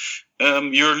 Because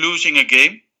you're losing a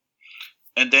game.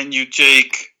 And then you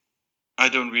take, I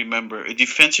don't remember, a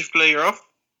defensive player off.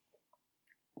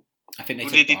 Who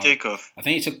did he take off? I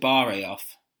think he took Barre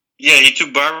off. Yeah, he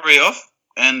took Barre off.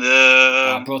 And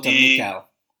brought on Mikel.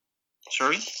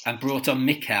 Sorry? And brought on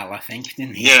Mikel, I think,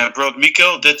 didn't he? Yeah, brought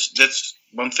Mikel. That's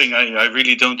one thing I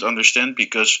really don't understand,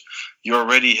 because you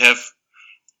already have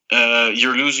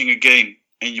you're losing a game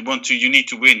and you need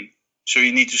to win, so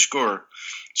you need to score.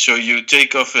 So you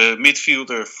take off a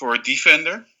midfielder for a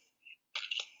defender.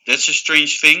 That's a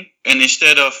strange thing. And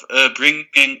instead of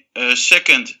bringing a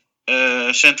second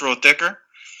central attacker,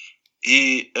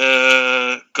 he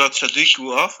got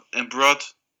Sadiku off and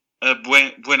brought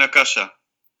Buenacasa.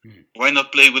 Why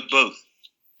not play with both?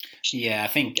 Yeah, I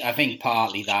think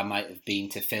partly that might have been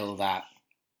to fill that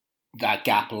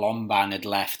gap Lomban had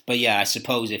left. But yeah, I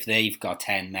suppose if they've got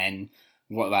 10 men,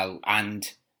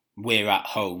 and we're at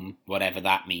home, whatever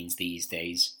that means these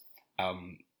days.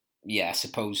 Yeah, I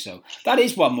suppose so. That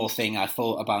is one more thing I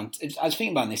thought about. I was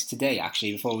thinking about this today,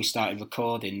 actually, before we started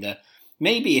recording, that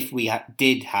maybe if we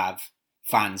did have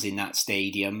fans in that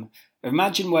stadium,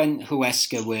 imagine when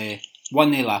Huesca were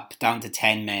 1-0 up, down to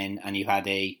 10 men, and you had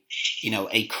a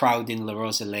crowd in La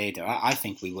Rosaleda. I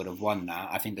think we would have won that.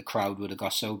 I think the crowd would have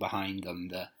got so behind them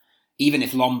that even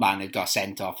if Lomban had got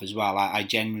sent off as well, I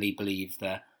generally believe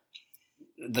that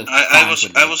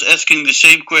I was asking the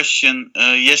same question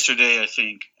yesterday, I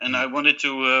think, and I wanted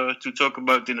to talk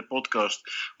about in the podcast.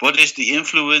 What is the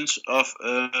influence of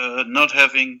not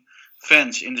having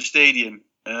fans in the stadium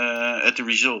at the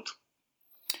result?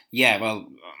 Yeah, well,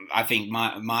 I think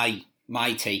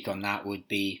my take on that would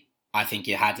be, I think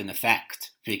it had an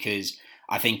effect, because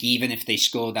I think even if they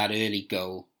scored that early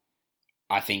goal,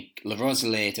 I think La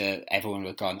Rosaleda, everyone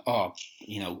would have gone,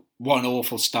 one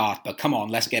awful start, but come on,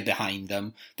 let's get behind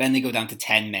them. Then they go down to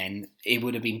 10 men. It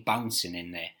would have been bouncing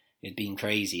in there. It'd been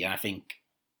crazy. And I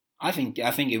think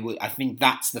it would. I think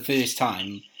that's the first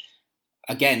time.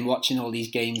 Again, watching all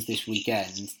these games this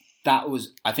weekend,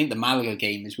 I think the Malaga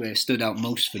game is where it stood out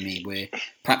most for me. Where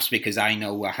perhaps because I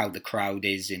know how the crowd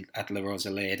is at La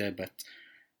Rosaleda, but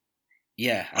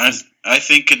yeah, I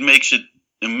think it makes it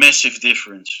a massive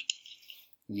difference.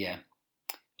 Yeah.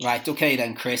 Right. Okay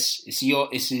then, Chris. This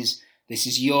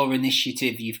is your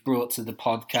initiative you've brought to the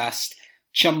podcast.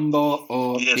 Chumbo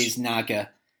or Biznaga?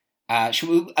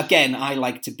 I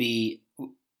like to be.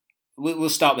 We'll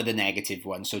start with the negative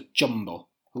one. So Chumbo.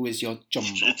 Who is your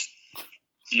Chumbo?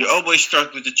 You always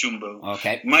start with the Chumbo.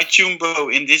 Okay. My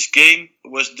Chumbo in this game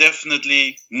was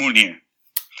definitely Munir.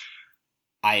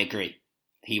 I agree.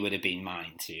 He would have been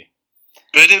mine too.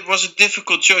 But it was a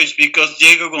difficult choice because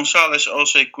Diego Gonzalez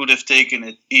also could have taken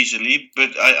it easily.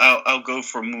 But I'll go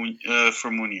for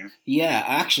Munir. Yeah,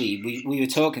 actually, we were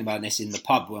talking about this in the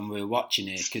pub when we were watching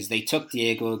it, because they took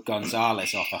Diego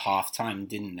Gonzalez off at half time,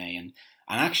 didn't they? And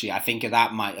actually, I think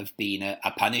that might have been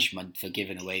a punishment for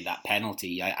giving away that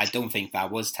penalty. I don't think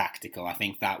that was tactical. I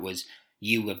think that was,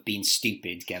 you have been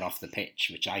stupid, get off the pitch,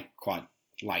 which I quite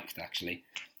liked, actually.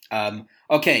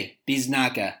 Okay,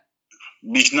 Biznaga.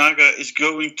 Biznaga is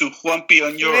going to Juan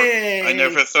Piañor. Hey. I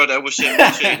never thought I would say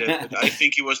that, but I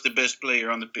think he was the best player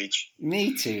on the pitch.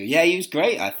 Me too. Yeah, he was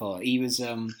great, I thought. He was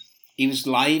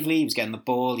lively, he was getting the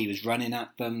ball, he was running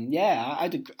at them. Yeah,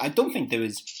 I don't think there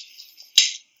was...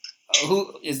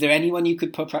 is there anyone you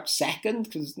could put perhaps second?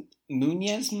 Because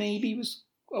Nunez maybe was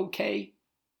okay.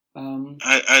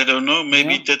 I don't know.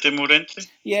 Maybe Tete Morente?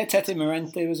 Yeah, Tete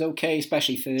Morente was okay,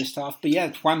 especially first half. But yeah,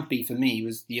 Twampy for me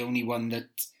was the only one that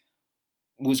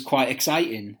was quite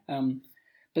exciting.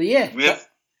 But yeah.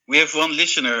 We have one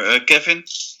listener, Kevin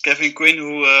Quinn,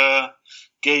 who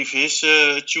gave his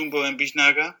Chumbo and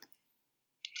Biznaga.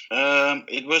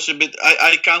 It was a bit...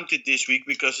 I counted this week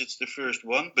because it's the first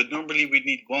one, but normally we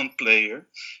need one player.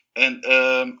 And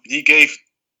he gave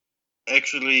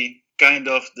actually kind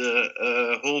of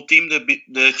the whole team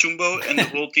the Chumbo and the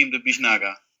whole team the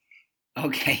Biznaga.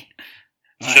 Okay.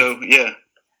 Right. So, yeah.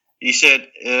 He said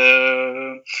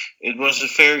it was a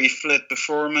very flat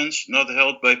performance, not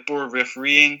helped by poor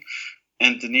refereeing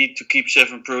and the need to keep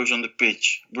 7 pros on the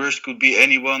pitch. Worst could be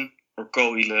anyone or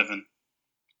call 11.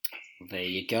 There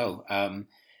you go.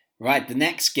 Right, the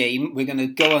next game, we're going to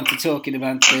go on to talking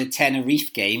about the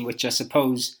Tenerife game, which I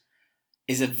suppose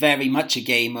is very much a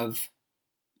game of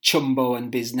Chumbo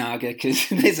and Biznaga, because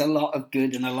there's a lot of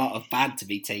good and a lot of bad to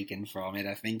be taken from it,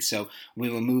 I think. So we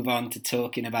will move on to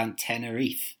talking about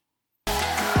Tenerife.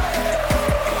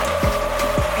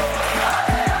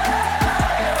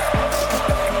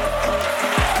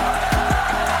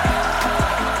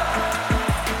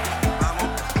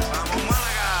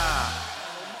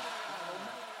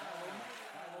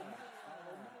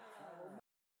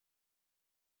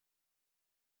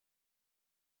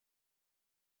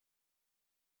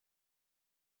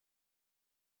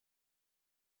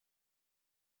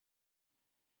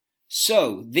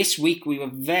 So, this week we were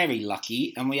very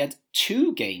lucky and we had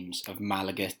 2 games of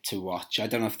Malaga to watch. I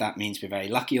don't know if that means we're very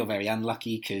lucky or very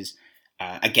unlucky because,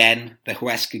 again, the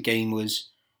Huesca game was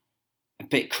a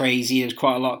bit crazy. There was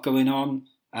quite a lot going on,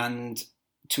 and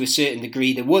to a certain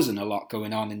degree there wasn't a lot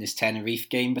going on in this Tenerife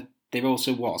game, but there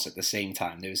also was at the same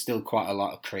time. There was still quite a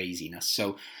lot of craziness.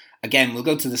 So, again, we'll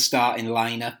go to the starting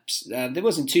lineups. There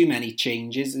wasn't too many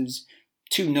changes. There was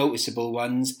 2 noticeable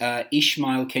ones.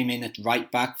 Ismail came in at right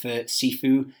back for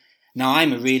Sifu. Now,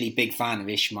 I'm a really big fan of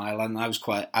Ismail, and I was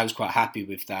quite happy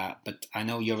with that. But I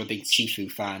know you're a big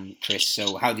Sifu fan, Chris.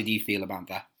 So, how did you feel about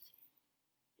that?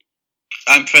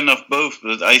 I'm a fan of both,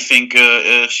 but I think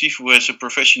Sifu, as a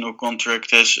professional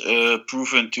contract, has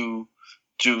proven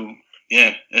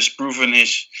has proven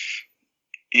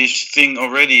his thing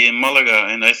already in Malaga,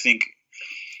 and I think,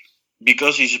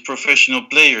 because he's a professional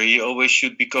player, he always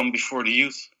should become before the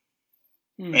youth.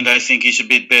 And I think he's a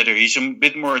bit better. He's a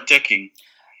bit more attacking.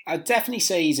 I'd definitely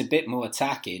say he's a bit more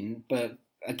attacking, but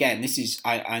again, this is,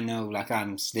 I know, like,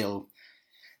 I'm still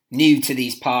new to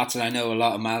these parts, and I know a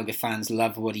lot of Malaga fans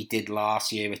love what he did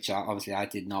last year, which obviously I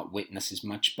did not witness as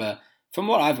much, but from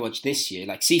what I've watched this year,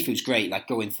 like, Sifu's great, like,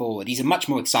 going forward. He's a much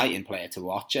more exciting player to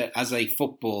watch. As a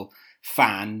football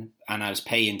fan, and I was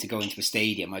paying to go into a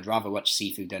stadium, I'd rather watch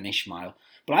Sifu than Ismail.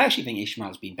 But I actually think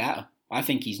Ismail's been better. I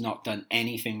think he's not done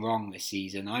anything wrong this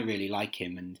season. I really like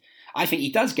him, and I think he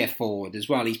does get forward as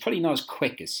well. He's probably not as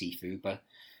quick as Sifu, but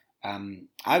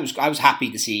I was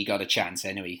happy to see he got a chance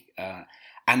anyway.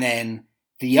 And then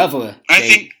the other, I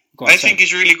think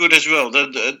he's really good as well.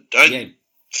 I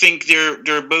think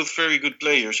they're both very good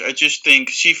players. I just think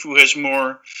Sifu has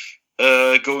more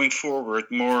going forward,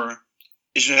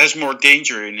 has more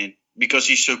danger in it because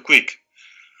he's so quick.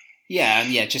 Yeah,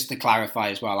 and just to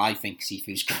clarify as well, I think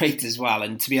Sifu's great as well.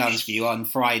 And to be honest with you, on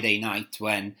Friday night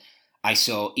when I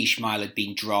saw Ismail had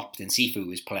been dropped and Sifu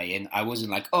was playing, I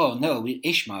wasn't like, oh no,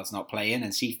 Ismail's not playing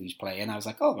and Sifu's playing. I was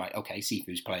like, oh right, okay,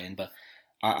 Sifu's playing. But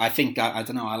I think, I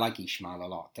don't know, I like Ismail a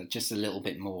lot, just a little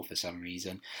bit more for some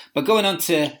reason. But going on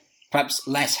to perhaps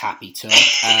less happy talk,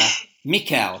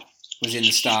 Mikel was in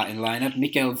the starting lineup.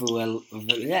 Mikel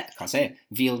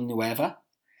Villanueva.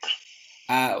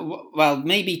 Well,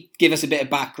 maybe give us a bit of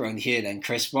background here then,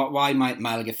 Chris. Why might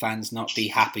Malaga fans not be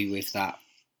happy with that?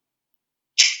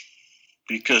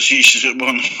 Because he's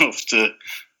one of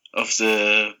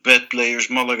the bad players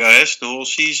Malaga has the whole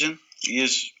season.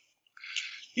 He's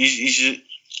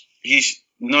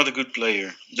not a good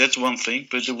player. That's one thing.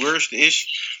 But the worst is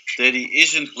that he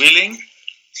isn't willing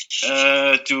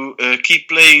to keep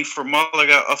playing for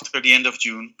Malaga after the end of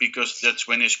June, because that's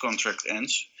when his contract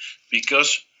ends.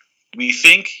 Because we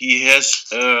think he has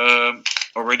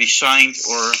already signed,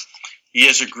 or he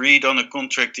has agreed on a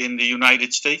contract in the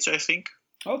United States, I think.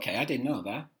 Okay, I didn't know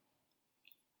that.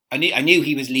 I knew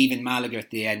he was leaving Malaga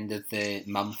at the end of the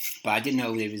month, but I didn't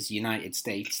know it was United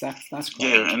States. That's quite.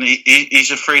 Yeah, and he's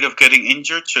afraid of getting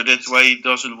injured, so that's why he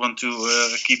doesn't want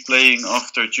to keep playing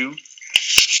after June.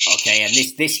 Okay, and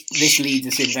this leads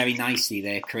us in very nicely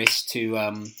there, Chris, to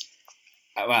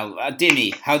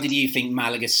Dimmy, how did you think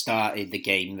Malaga started the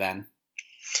game then?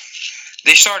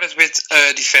 They started with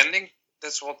defending.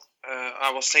 That's what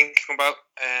I was thinking about,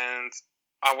 and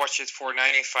I watch it for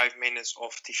 95 minutes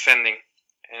of defending.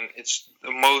 And it's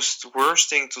the most worst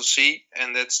thing to see,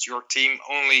 and that's your team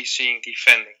only seeing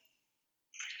defending.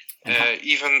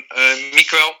 Even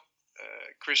Miguel,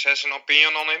 Chris has an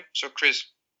opinion on him. So, Chris,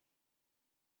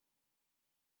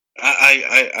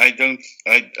 I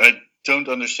don't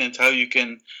understand how you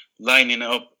can line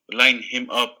him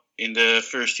up in the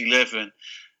first 11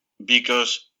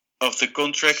 because of the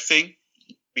contract thing,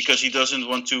 because he doesn't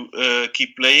want to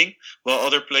keep playing, while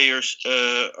other players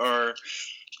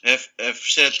have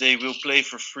said they will play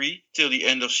for free till the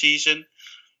end of season.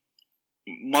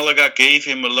 Malaga gave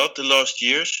him a lot the last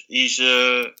years. He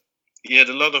had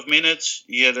a lot of minutes.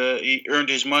 He earned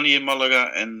his money in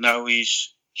Malaga, and now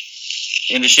he's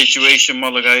in the situation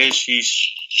Malaga is.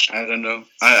 I don't know.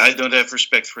 I don't have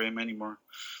respect for him anymore.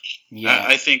 Yeah.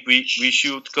 I think we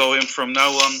should call him from now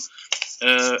on.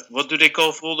 What do they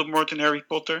call Voldemort in Harry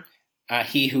Potter?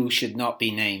 He who should not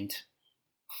be named.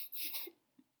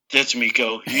 That's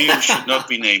Miko. He who should not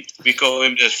be named. We call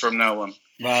him this from now on.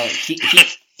 Well,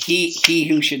 he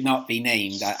who should not be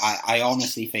named. I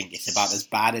honestly think it's about as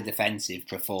bad a defensive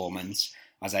performance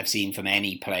as I've seen from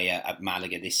any player at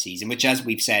Malaga this season, which, as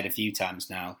we've said a few times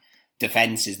now,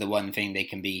 defence is the one thing they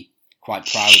can be quite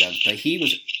proud of. But he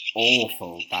was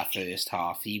awful that first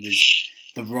half. He was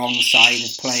the wrong side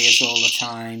of players all the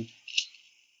time.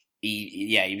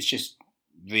 He was just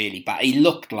really bad. He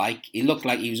looked like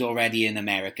he was already in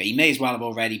America. He may as well have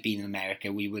already been in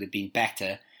America. We would have been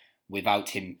better without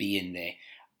him being there.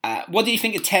 What do you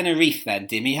think of Tenerife then,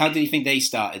 Dimmy? How do you think they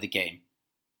started the game?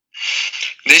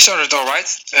 They started all right.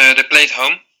 They played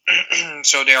home,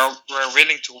 so they were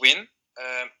willing to win.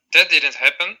 That didn't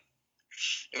happen.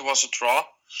 It was a draw.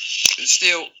 But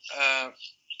still,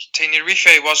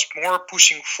 Tenerife was more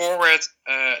pushing forward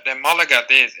than Malaga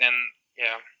did, and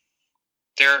yeah,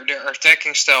 their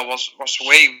attacking style was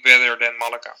way better than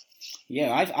Malaga.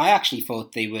 Yeah, I actually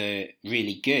thought they were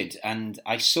really good, and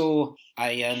I saw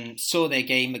their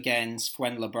game against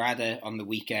Fuenlabrada on the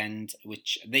weekend,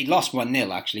 which they lost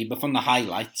 1-0 actually, but from the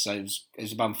highlights, it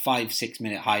was about a 5-6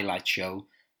 minute highlight show.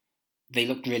 They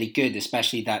looked really good,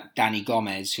 especially that Dani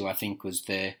Gomez, who I think was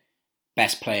the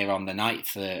best player on the night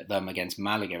for them against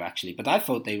Malaga actually. But I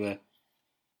thought they were,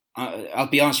 I'll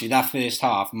be honest with you, that first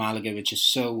half, Malaga were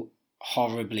just so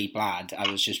horribly bad.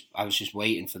 I was just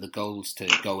waiting for the goals to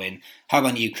go in. How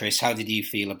about you, Chris? How did you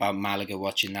feel about Malaga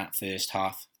watching that first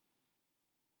half?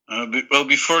 Well,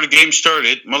 before the game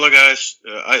started, Malaga has,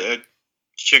 I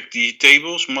checked the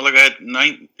tables, Malaga had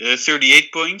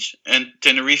 38 points and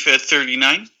Tenerife had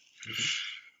 39. Mm-hmm.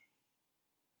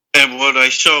 And what I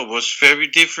saw was very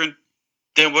different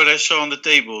than what I saw on the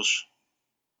tables.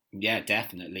 Yeah,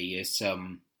 definitely. It's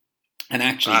and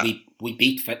actually we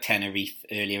beat Tenerife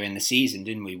earlier in the season,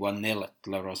 didn't we? 1-0 at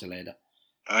La Rosaleda.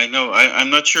 I know.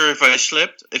 I'm not sure if I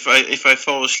slept, if I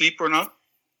fall asleep or not.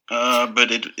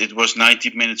 But it was 90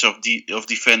 minutes of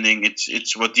defending.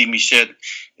 It's what Dimi said.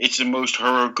 It's the most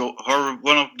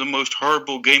one of the most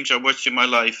horrible games I watched in my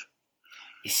life.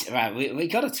 Right, we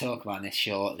got to talk about this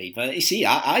shortly. But you see,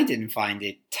 I didn't find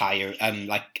it tired.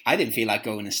 I didn't feel like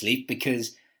going to sleep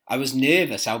because I was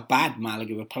nervous how bad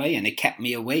Malaga were playing. It kept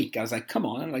me awake. I was like, come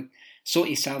on, sort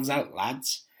yourselves out,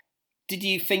 lads. Did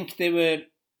you think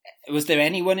was there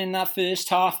anyone in that first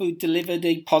half who delivered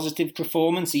a positive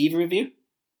performance, either of you?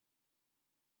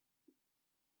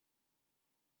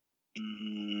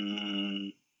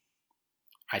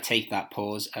 I take that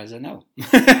pause as a no.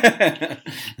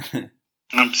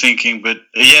 I'm thinking, but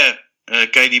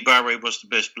Kaidi Barre was the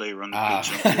best player on the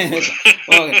pitch.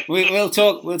 Okay, we'll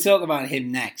talk about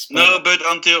him next. But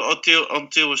until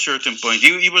a certain point,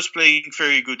 he was playing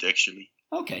very good actually.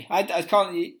 Okay, I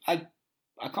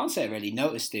can't say I really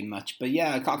noticed him much, but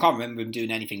yeah, I can't remember him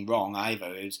doing anything wrong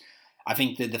either. I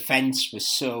think the defence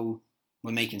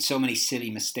were making so many silly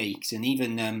mistakes, and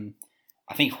even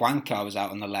I think Juanca was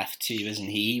out on the left too, isn't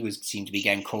he? He seemed to be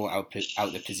getting caught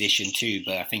out of position too,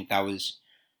 but I think that was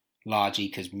largely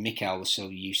because Mikel was so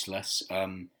useless.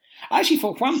 I actually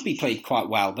thought Juanpi played quite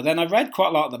well, but then I read quite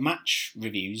a lot of the match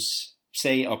reviews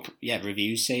saying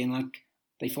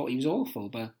they thought he was awful,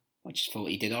 but I just thought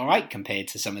he did all right compared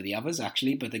to some of the others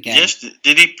actually. But again, yes,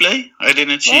 did he play? I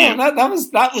didn't see him.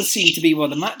 That was seemed to be what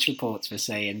the match reports were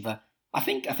saying, but I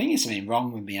think there's something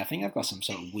wrong with me. I think I've got some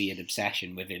sort of weird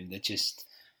obsession with him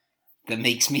that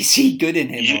makes me see good in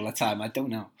him all the time. I don't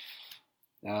know.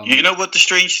 You know what the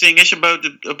strange thing is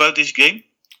about this game?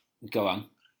 Go on.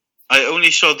 I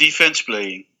only saw defense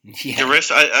playing. Yeah. The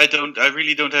rest, I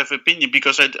really don't have opinion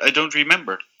because I don't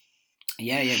remember.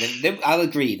 Yeah. I'll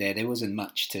agree there wasn't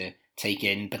much to take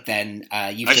in, but then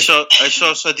I saw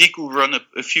Sadiku run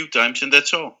a few times, and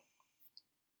that's all.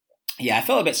 Yeah, I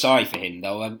felt a bit sorry for him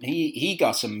though. He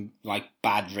got some like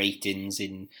bad ratings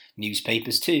in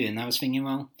newspapers too, and I was thinking,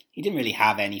 well, he didn't really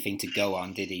have anything to go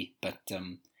on, did he? But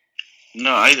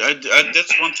No,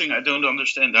 that's one thing I don't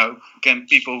understand. How can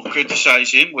people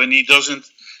criticize him when he doesn't?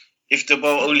 If the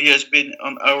ball only has been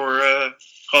on our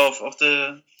half of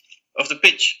the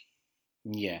pitch.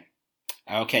 Yeah.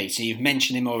 Okay, so you've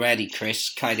mentioned him already,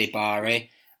 Chris Kaide Bare.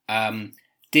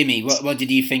 Dimmy, what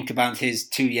did you think about his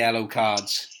 2 yellow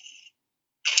cards?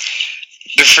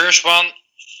 The first one,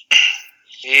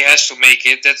 he has to make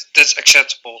it. That's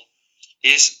acceptable.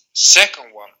 His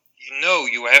second one,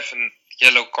 you have a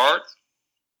yellow card.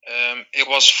 It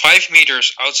was 5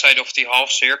 meters outside of the half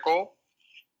circle,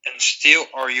 and still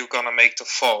are you gonna make the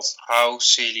fault? How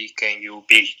silly can you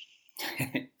be?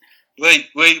 Wait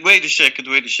a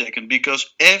second, because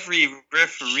every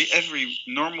referee, every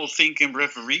normal thinking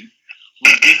referee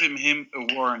would give him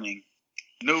a warning.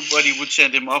 Nobody would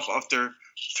send him off after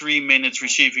 3 minutes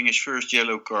receiving his first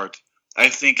yellow card. I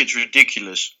think it's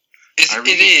ridiculous. It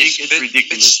is,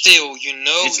 but still,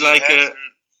 it's you like have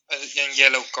a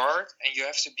yellow card, and you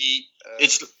have to be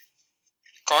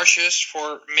cautious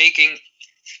for making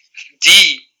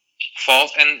the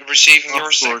fault and receiving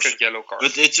your second yellow card.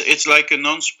 But it's like an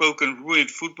unspoken rule in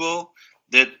football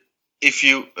that if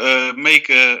you make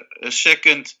a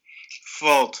second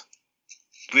fault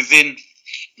within,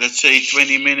 let's say,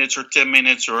 20 minutes or 10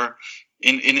 minutes or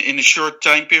in a short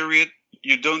time period,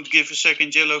 you don't give a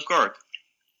second yellow card.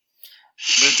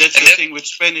 But that's the thing with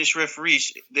Spanish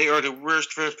referees. They are the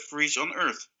worst referees on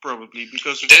earth, probably,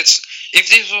 because if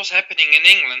this was happening in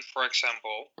England, for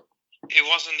example, it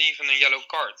wasn't even a yellow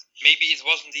card. Maybe it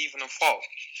wasn't even a foul.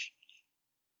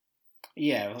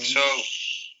 Yeah. So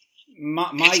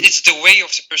it's the way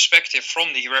of the perspective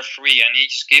from the referee, and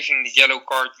he's giving the yellow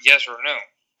card yes or no.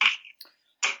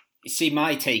 You see,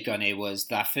 my take on it was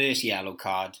that first yellow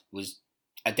card was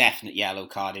a definite yellow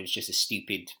card. It was just a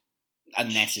stupid,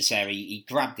 unnecessary. He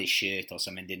grabbed his shirt or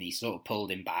something, didn't he? Sort of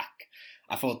pulled him back.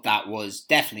 I thought that was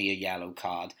definitely a yellow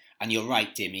card. And you're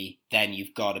right, Dimmy, then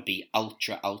you've got to be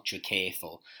ultra, ultra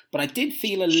careful. But I did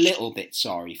feel a little bit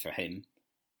sorry for him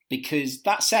because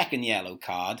that second yellow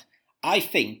card, I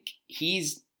think he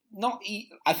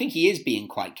is being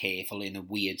quite careful in a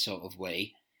weird sort of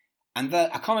way. And I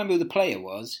can't remember who the player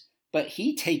was, but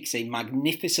he takes a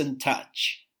magnificent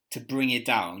touch to bring it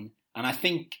down. And I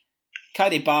think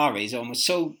Kaide Bare is almost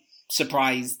so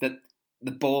surprised that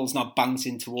the ball's not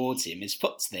bouncing towards him. His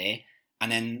foot's there.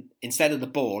 And then instead of the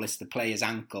ball, it's the player's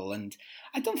ankle. And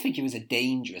I don't think it was a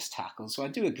dangerous tackle. So I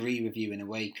do agree with you in a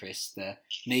way, Chris, that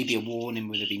maybe a warning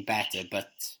would have been better. But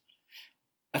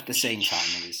at the same time,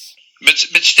 it was... But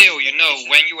still,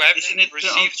 when you haven't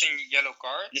received a yellow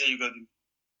card, yeah, you got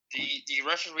the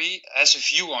referee has a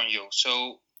view on you.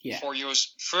 So for your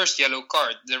first yellow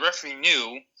card, the referee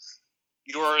knew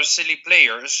you're a silly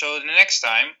player. So the next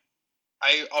time,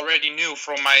 I already knew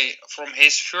from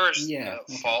his first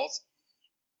fault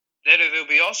that it will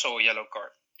be also a yellow card.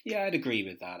 Yeah, I'd agree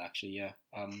with that, actually, yeah.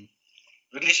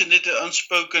 But isn't it the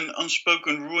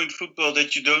unspoken rule in football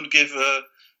that you don't give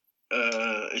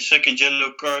a second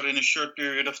yellow card in a short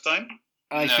period of time?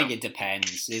 I think it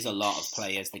depends. There's a lot of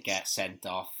players that get sent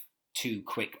off 2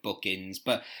 quick bookings.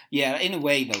 But yeah, in a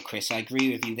way though, Chris, I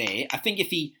agree with you there. I think if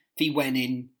he went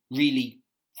in, really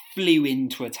flew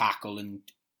into a tackle and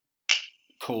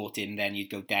caught him, then you'd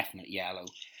go definite yellow.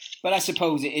 But I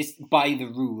suppose it is by the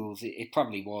rules. It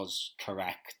probably was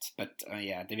correct. But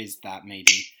there is that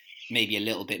maybe a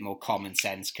little bit more common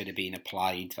sense could have been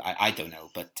applied. I don't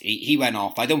know, but he went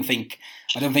off. I don't think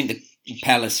the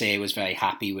Pellicer was very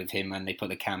happy with him when they put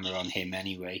the camera on him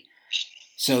anyway.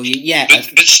 So yeah,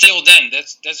 but still, then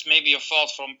that's maybe a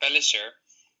fault from Pellicer.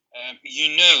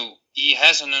 He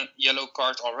has a yellow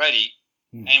card already.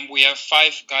 And we have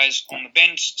 5 guys on the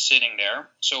bench sitting there.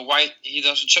 So why he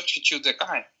doesn't substitute the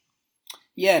guy?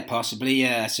 Yeah, possibly.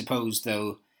 Yeah, I suppose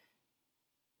though,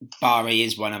 Bare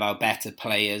is one of our better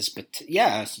players. But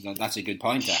yeah, that's a good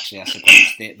point actually. I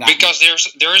suppose because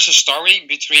there is a story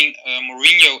between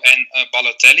Mourinho and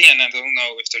Balotelli, and I don't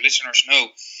know if the listeners know.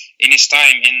 In his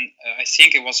time I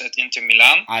think it was at Inter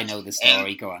Milan. I know the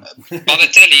story. Go on.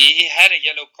 Balotelli, he had a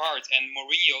yellow card, and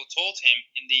Mourinho told him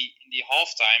in the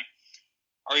halftime,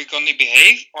 "Are you going to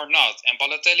behave or not?" And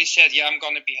Balotelli said, "Yeah, I'm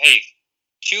going to behave."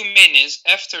 2 minutes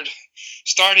after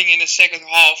starting in the second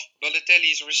half,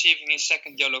 Balotelli is receiving his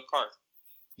second yellow card.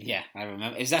 Yeah, I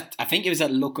remember. I think it was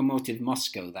at Lokomotiv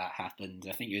Moscow that happened.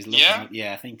 I think it was.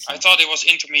 Yeah, I think so. I thought it was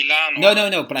Inter Milan.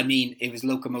 No. But I mean, it was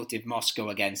Lokomotiv Moscow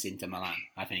against Inter Milan.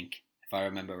 I think, if I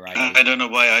remember right. I don't know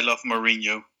why I love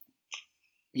Mourinho.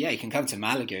 Yeah, he can come to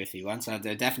Malaga if he wants. I'd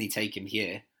definitely take him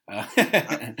here.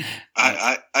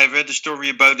 I read a story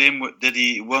about him that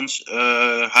he once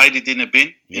hid it in a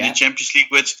bin in the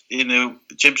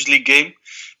Champions League game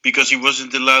because he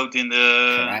wasn't allowed in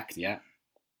the correct, yeah,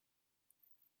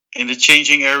 in the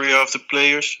changing area of the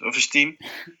players of his team,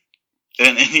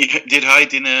 and he did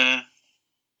hide in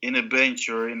a bench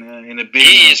or in a bin.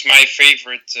 He is my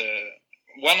favorite,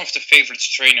 one of the favorite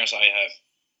trainers I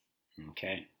have.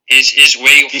 Okay, his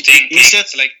way of thinking. He said,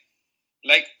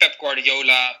 like Pep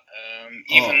Guardiola,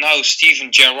 even now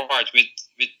Steven Gerrard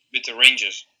with the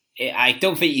Rangers. I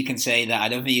don't think you can say that. I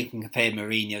don't think you can compare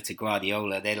Mourinho to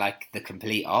Guardiola. They're like the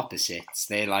complete opposites.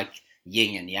 They're like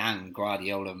yin and yang,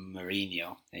 Guardiola and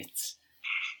Mourinho. It's,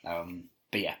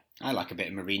 but yeah, I like a bit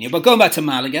of Mourinho. But going back to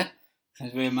Malaga,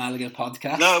 because we're a Malaga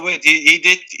podcast. No, wait, he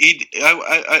did.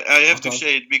 I have to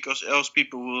say it because else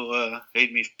people will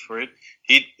hate me for it.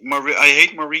 I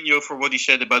hate Mourinho for what he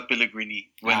said about Pellegrini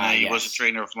when he was a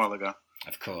trainer of Malaga.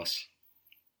 Of course,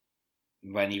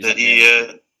 when he was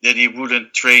that he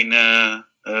wouldn't train a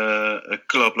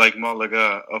club like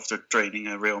Malaga after training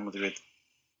at Real Madrid.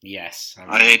 Yes,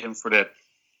 I hate him for that.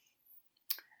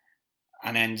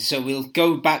 And then, so we'll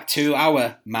go back to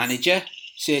our manager,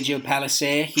 Sergio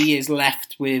Pellicer. He is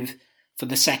left with, for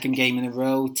the second game in a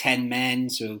row, 10 men.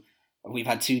 So we've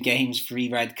had 2 games,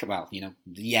 3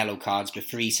 yellow cards, but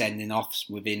 3 sending offs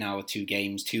within our 2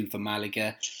 games, 2 for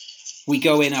Malaga. We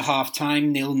go in at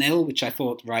half-time, 0-0, which I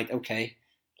thought, right, okay,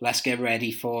 let's get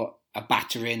ready for a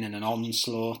battering and an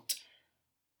onslaught.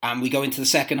 And we go into the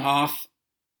second half.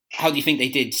 How do you think they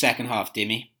did second half,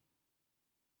 Dimmy?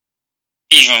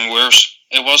 Even worse.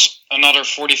 It was another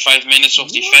 45 minutes of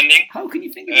defending. How can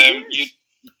you think of it?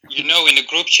 You know, in the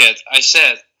group chat, I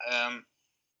said,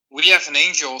 we have an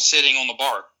angel sitting on the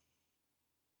bar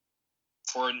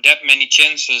for that many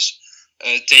chances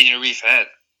Tenerife had.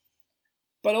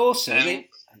 But also,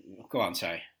 go on,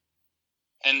 sorry.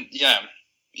 And yeah,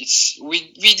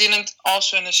 we didn't,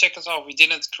 also in the second half, we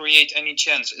didn't create any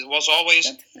chance. It was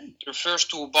always the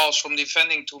first 2 balls from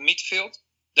defending to midfield.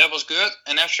 That was good.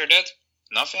 And after that,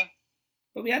 nothing.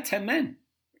 But we had 10 men.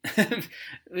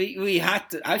 we had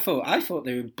to, I thought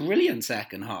they were brilliant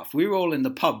second half. We were all in the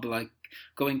pub like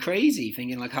going crazy,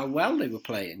 thinking like how well they were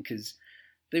playing because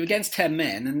they were against 10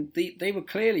 men and they were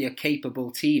clearly a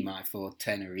capable team, I thought,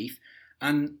 Tenerife.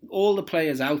 And all the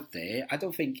players out there, I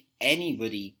don't think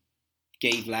anybody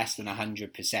gave less than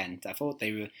 100%. I thought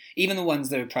they were, even the ones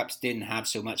that perhaps didn't have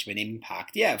so much of an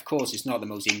impact. Yeah, of course, it's not the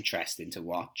most interesting to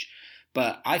watch,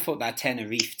 but I thought that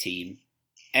Tenerife team,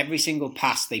 every single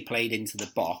pass they played into the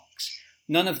box,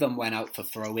 none of them went out for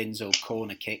throw-ins or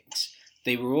corner kicks.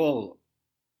 They were all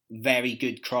very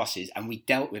good crosses, and we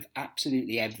dealt with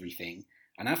absolutely everything.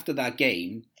 And after that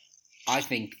game, I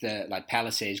think that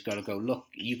Pellicer's got to go, look,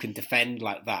 you can defend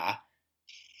like that.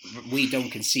 We don't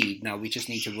concede. Now we just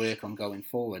need to work on going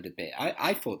forward a bit.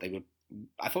 I thought they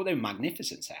were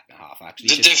magnificent second half.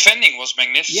 Actually, the defending was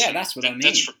magnificent. Yeah, that's what I mean.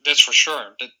 That's for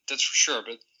sure. That's for sure.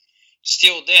 But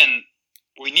still, then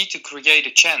we need to create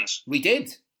a chance. We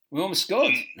did. We almost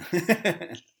scored.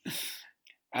 It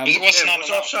was not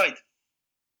offside.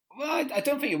 Well, I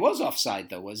don't think it was offside,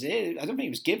 though, was it? I don't think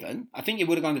it was given. I think it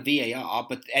would have gone to VAR,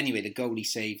 but anyway, the goalie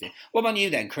saved it. What about you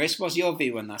then, Chris? What's your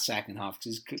view on that second half?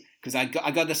 Because I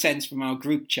got the sense from our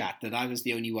group chat that I was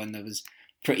the only one that was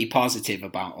pretty positive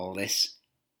about all this.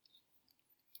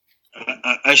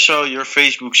 I saw your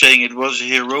Facebook saying it was a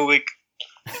heroic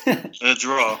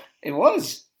draw. It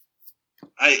was.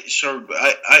 I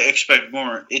expect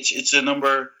more. It's a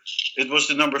number. It was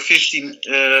the number 15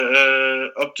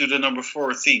 up to the number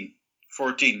 14.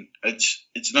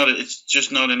 It's not. It's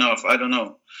just not enough. I don't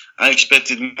know. I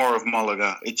expected more of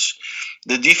Malaga.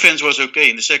 The defense was okay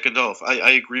in the second half.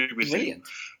 I agree with Brilliant.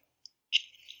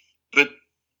 you. But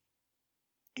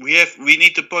we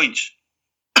need the points.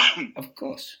 Of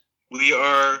course. We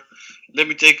are. Let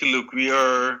me take a look.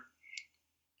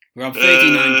 We're on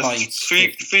 39 points.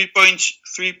 3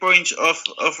 points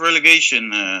of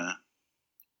relegation.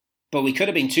 But we could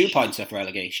have been 2 points off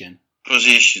relegation.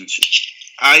 Positions.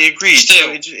 I agree. Still.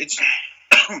 So it's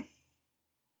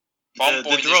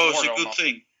the draw is a good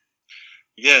thing.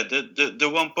 Yeah, the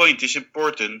 1 point is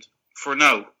important for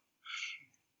now.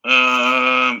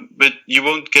 But you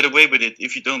won't get away with it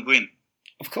if you don't win.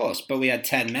 Of course, but we had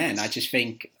 10 men. I just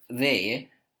think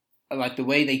like the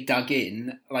way they dug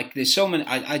in, like there's so many.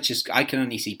 I can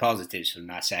only see positives from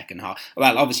that second half.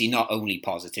 Well, obviously not only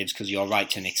positives, because you're right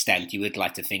to an extent. You would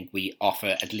like to think we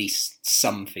offer at least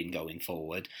something going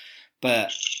forward,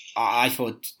 but I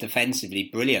thought defensively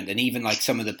brilliant, and even like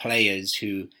some of the players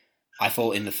who I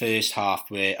thought in the first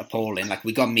half were appalling. Like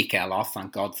we got Mikel off,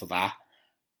 thank God for that.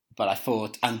 but I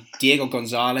thought, and Diego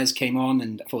Gonzalez came on,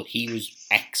 and I thought he was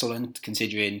excellent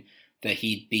considering that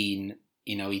he'd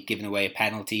given away a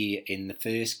penalty in the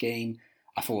first game.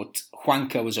 I thought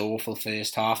Juanca was awful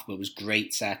first half, but was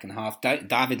great second half.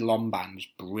 David Lomban was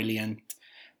brilliant.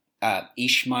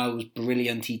 Ishmael was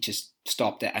brilliant. He just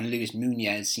stopped it. And Luis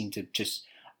Munez seemed to just,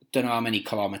 don't know how many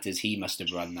kilometres he must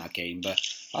have run that game, but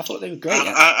I thought they were great.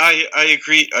 I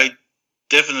agree. I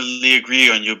definitely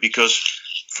agree on you, because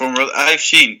from what I've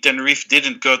seen, Tenerife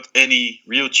didn't got any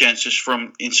real chances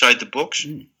from inside the box.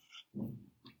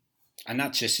 And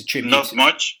that's just a tribute. Not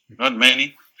much, not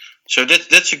many. So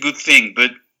that's a good thing.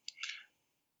 But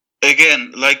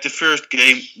again, like the first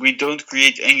game, we don't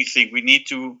create anything. We need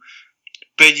to.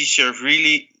 Pellicer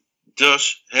really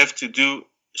does have to do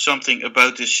something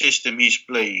about the system he's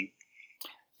playing.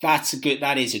 That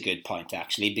is a good point,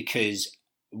 actually, because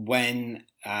when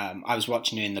I was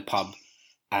watching you in the pub,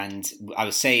 and I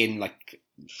was saying, like,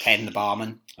 Ken the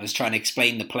barman, I was trying to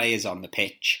explain the players on the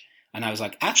pitch, and I was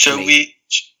like, actually...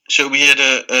 So we had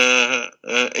a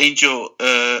angel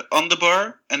on the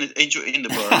bar and an angel in the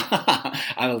bar.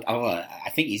 I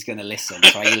think he's going to listen,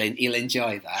 so he'll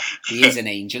enjoy that. He is an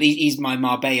angel. He's my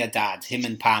Marbella dad. Him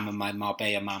and Pam and my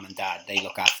Marbella mum and dad. They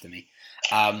look after me.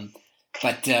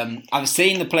 But I was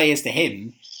saying the players to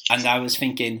him, and I was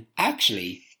thinking,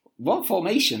 actually, what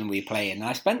formation are we playing? And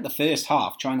I spent the first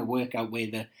half trying to work out where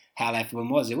the hell everyone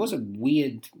was. It was a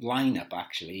weird lineup,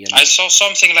 actually. And I saw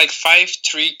something like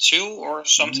 5-3-2 or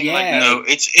something like that. No,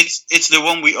 it's the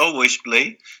one we always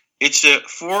play. It's a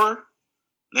 4.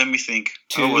 Let me think.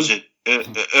 Two. How was it?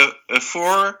 A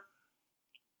 4,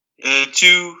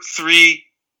 2, 3,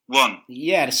 1.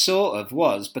 Yeah, it sort of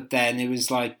was, but then it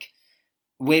was like,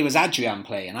 where was Adrian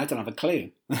playing? I don't have a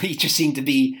clue. He just seemed to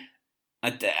be,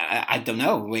 I don't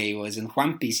know where he was, and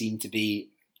Juanpi seemed to be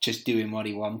just doing what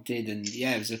he wanted, and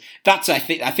yeah,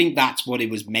 I think that's what it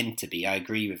was meant to be. I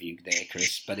agree with you there,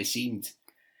 Chris, but it seemed,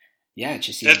 yeah, it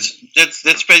just seemed... That's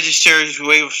Pellicer's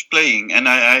way of playing, and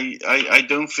I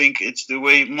don't think it's the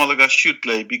way Malaga should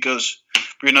play, because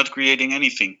we're not creating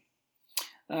anything.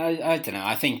 I don't know.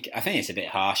 I think it's a bit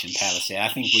harsh on Pellicer. I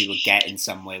think we were getting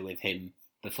somewhere with him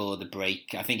before the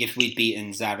break. I think if we'd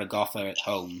beaten Zaragoza at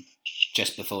home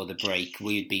just before the break,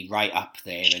 we'd be right up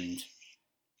there, and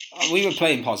we were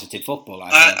playing positive football.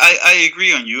 I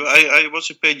agree on you. I was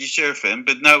a Pellicer fan,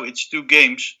 but now it's 2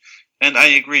 games, and I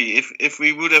agree. If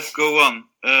we would have go on,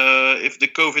 if the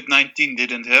COVID-19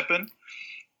 didn't happen,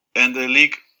 and the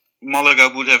league, Malaga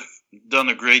would have done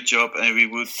a great job, and we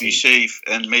would be safe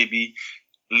and maybe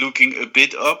looking a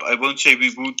bit up. I won't say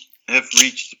we would have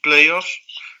reached the playoffs,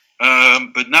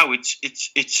 but now it's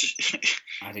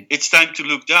it's time to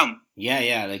look down. Yeah,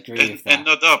 I agree with that, and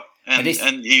not up.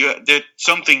 That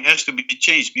something has to be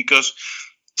changed, because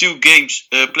 2 games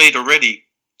played already,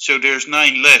 so there's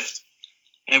 9 left,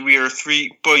 and we are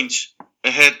 3 points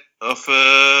ahead of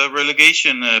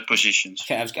relegation positions.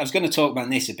 Okay, I was going to talk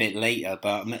about this a bit later,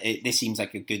 but this seems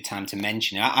like a good time to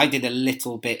mention it. I did a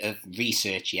little bit of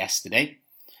research yesterday.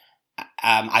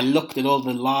 I looked at all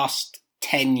the last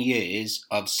 10 years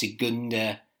of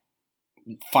Segunda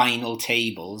final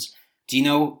tables. Do you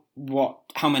know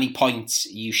how many points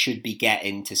you should be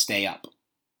getting to stay up?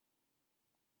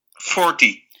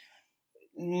 40.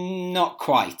 Not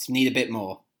quite. Need a bit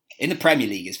more. In the Premier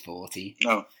League is 40.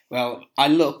 No. Well, I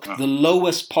looked. No. The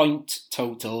lowest point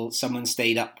total someone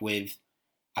stayed up with,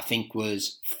 I think,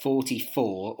 was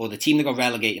 44, or the team that got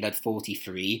relegated had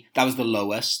 43. That was the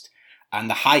lowest. And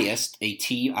the highest, a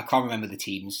team, I can't remember the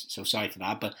teams, so sorry for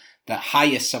that, but the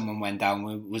highest someone went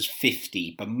down was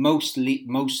 50. But most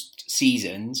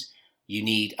seasons, you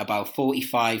need about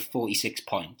 45, 46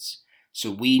 points. So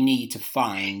we need to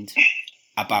find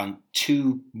about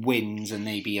 2 wins and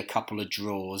maybe a couple of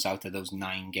draws out of those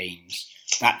 9 games.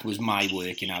 That was my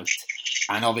working out.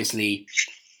 And obviously,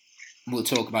 we'll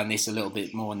talk about this a little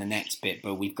bit more in the next bit,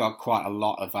 but we've got quite a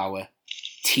lot of our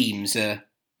teams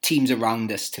around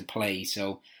us to play,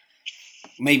 so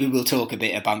maybe we'll talk a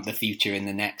bit about the future in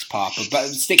the next part. But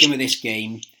sticking with this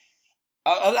game,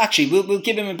 actually, we'll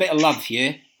give him a bit of love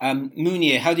here.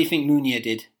 Munier, how do you think Munier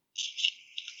did?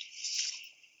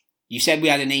 You said we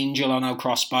had an angel on our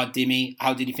crossbar, Dimmy.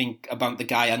 How did you think about the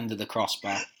guy under the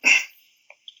crossbar?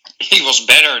 He was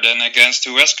better than against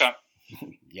Huesca.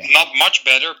 Yeah. Not much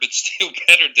better, but still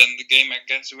better than the game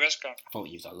against Huesca. I thought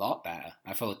he was a lot better.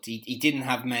 I thought he didn't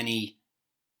have many...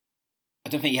 I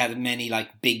don't think he had many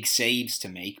like big saves to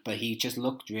make, but he just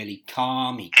looked really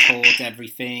calm. He caught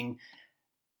everything.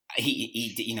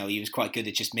 He was quite good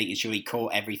at just making sure he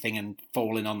caught everything and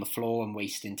falling on the floor and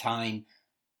wasting time.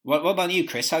 What about you,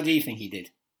 Chris? How do you think he did?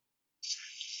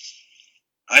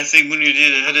 I think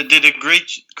Munir did a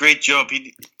great job.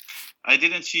 I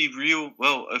didn't see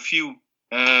a few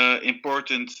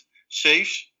important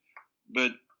saves,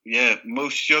 but yeah,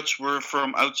 most shots were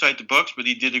from outside the box. But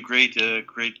he did a great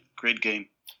game.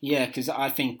 Yeah, because I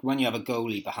think when you have a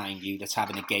goalie behind you that's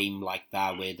having a game like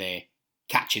that where they're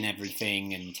catching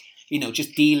everything and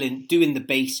just doing the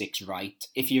basics right.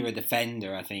 If you're a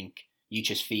defender, I think you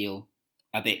just feel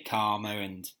a bit calmer,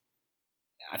 and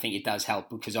I think it does help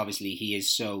because obviously he is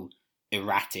so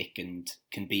erratic and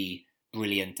can be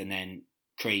brilliant and then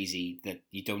crazy that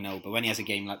you don't know. But when he has a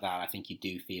game like that, I think you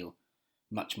do feel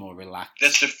much more relaxed.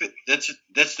 That's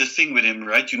the thing with him,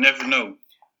 right? You never know.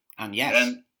 And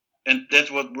yes. And that's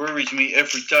what worries me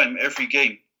every time, every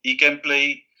game. He can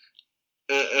play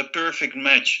a perfect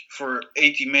match for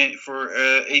 80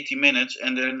 minutes,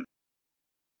 and then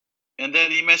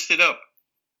he messed it up.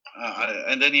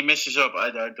 And then he messes up.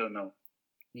 I don't know.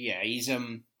 Yeah, he's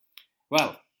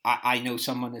Well, I know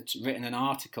someone that's written an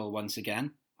article once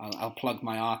again. I'll plug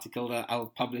my article that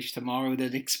I'll publish tomorrow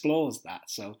that explores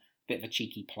that. So, bit of a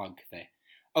cheeky plug there.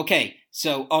 Okay,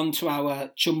 so on to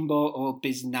our Chumbo or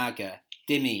Biznaga.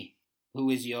 Dimmy, who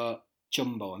is your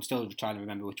Chumbo? I'm still trying to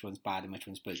remember which one's bad and which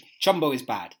one's good. Chumbo is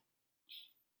bad.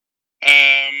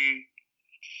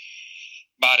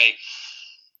 Bade.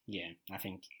 Yeah, I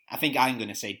think I'm going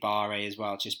to say Barre as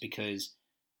well, just because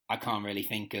I can't really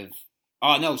think of.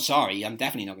 Oh no, sorry, I'm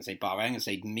definitely not going to say Barre. I'm going to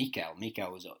say Mikel.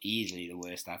 Mikel was easily the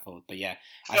worst I thought, but yeah.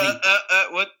 I think,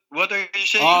 what are you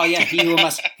saying? Oh yeah,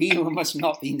 he who must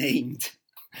not be named.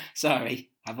 Sorry,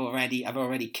 I've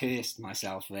already cursed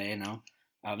myself there now.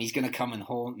 He's going to come and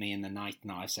haunt me in the night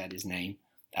now I've said his name.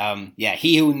 Yeah,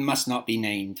 he who must not be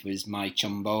named was my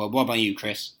Chumbo. What about you,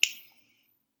 Chris?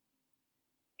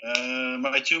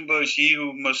 My Chumbo is he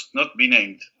who must not be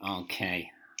named.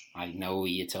 Okay, I know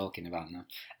what you're talking about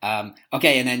now.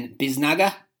 Okay, and then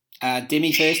Biznaga.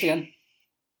 Dimmy first again.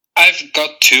 I've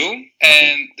got two,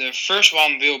 and the first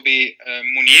one will be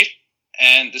Munir,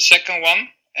 and the second one,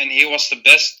 and he was the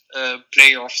best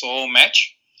player of the whole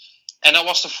match. And that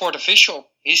was the fourth official.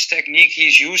 His technique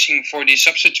he's using for the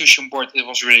substitution board, it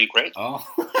was really great. Oh,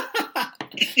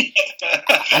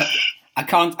 I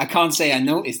can't say I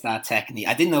noticed that technique.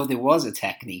 I didn't know there was a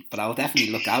technique, but I'll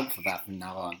definitely look out for that from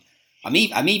now on. I'm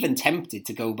even tempted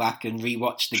to go back and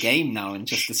rewatch the game now and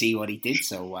just to see what he did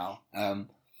so well.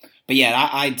 But yeah,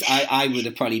 I would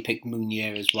have probably picked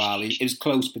Munir as well. It was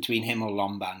close between him or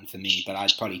Lomban for me, but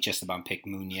I'd probably just about pick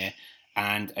Munir.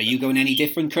 And are you going any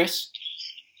different, Chris?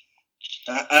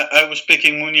 I was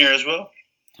picking Munir as well.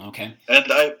 Okay.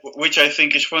 And which I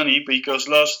think is funny because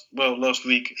last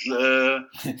week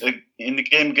in the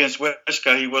game against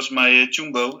Huesca he was my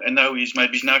Chumbo and now he's my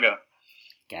Biznaga.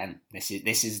 Again, this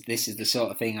is the sort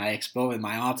of thing I explore in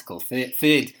my article. Third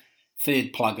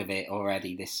plug of it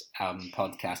already. This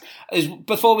podcast.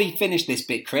 Before we finish this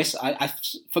bit, Chris, I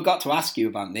forgot to ask you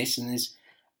about this, and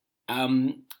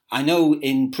I know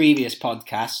in previous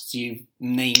podcasts you've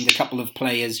named a couple of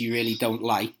players you really don't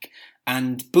like,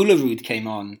 and Boulahroud came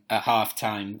on at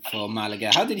half-time for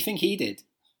Malaga. How did you think he did?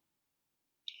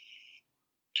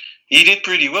 He did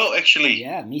pretty well, actually.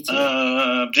 Yeah, me too.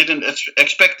 Didn't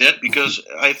expect that because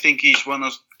I think he's one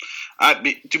of...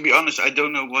 to be honest, I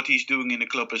don't know what he's doing in a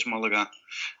club as Malaga.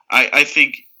 I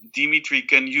think Dimitri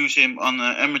can use him on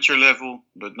an amateur level,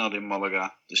 but not in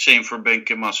Malaga. The same for Ben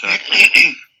Kemassa.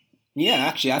 Yeah,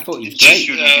 actually, I thought he was great.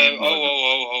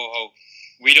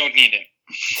 We don't need him.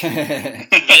 We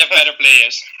have better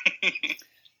players.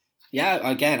 Yeah,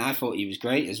 again, I thought he was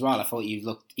great as well. I thought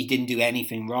he didn't do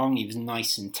anything wrong. He was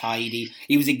nice and tidy.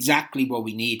 He was exactly what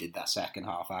we needed that second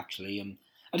half, actually. And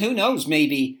who knows,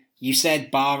 maybe you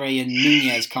said Barre and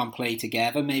Nunez can't play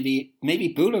together. Maybe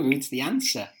Boulahroud's the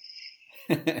answer.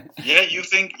 Yeah, you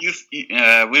think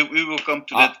we will come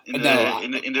to that in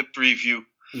the preview.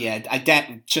 Yeah,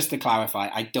 just to clarify,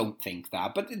 I don't think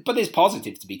that. But there's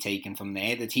positive to be taken from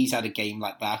there that he's had a game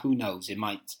like that. Who knows? It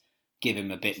might give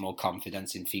him a bit more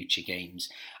confidence in future games.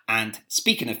 And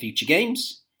speaking of future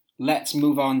games, let's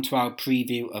move on to our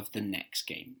preview of the next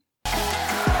game.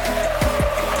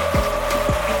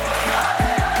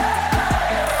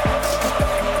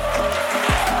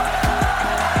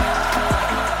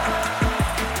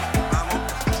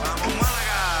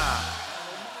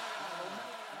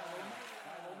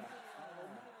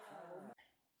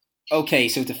 Okay,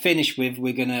 so to finish with,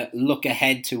 we're going to look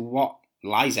ahead to what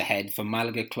lies ahead for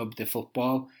Malaga Club de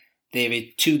Football. There are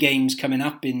 2 games coming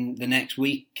up in the next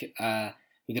week. We're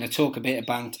going to talk a bit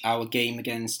about our game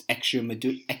against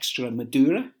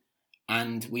Extremadura,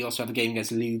 and we also have a game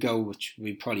against Lugo, which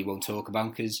we probably won't talk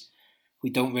about because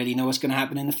we don't really know what's going to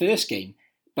happen in the first game.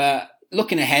 But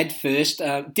looking ahead first,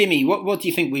 Dimmy, what do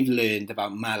you think we've learned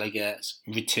about Malaga's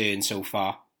return so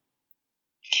far?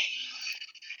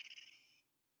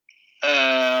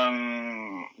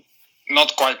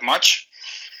 Not quite much.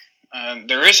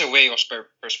 There is a way of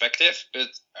perspective, but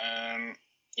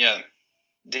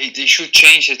they should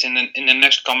change it in the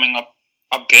next coming up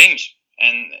games,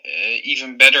 and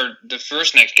even better the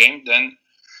first next game than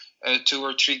 2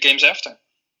 or 3 games after,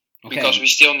 because we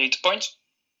still need the points.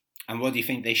 And what do you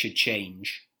think they should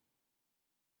change?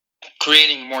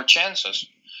 Creating more chances.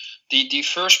 The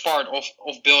first part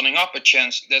of building up a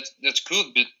chance, that's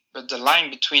good, but the line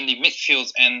between the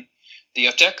midfield and the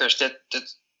attackers, that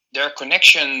their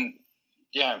connection,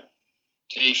 they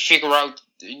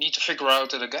need to figure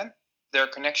out it again, their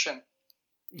connection.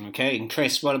 Okay, and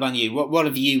Chris, what about you? What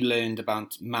have you learned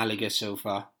about Malaga so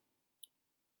far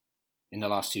in the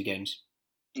last 2 games?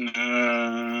 That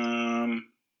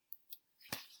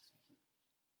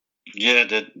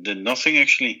nothing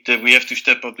actually. That we have to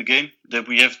step up the game. That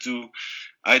we have to,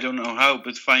 I don't know how,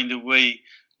 but find a way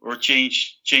or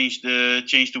change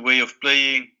the way of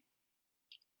playing.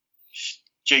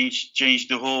 Change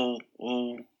the whole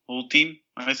team.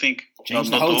 I think not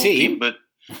the whole team, but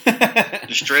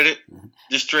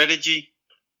the strategy.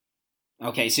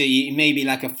 Okay, so you maybe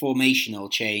like a formational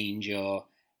change, or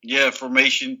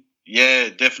formation. Yeah,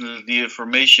 definitely a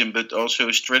formation, but also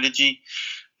a strategy,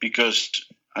 because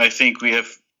I think we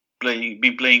have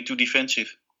been playing too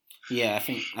defensive. Yeah, I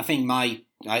think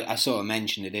I sort of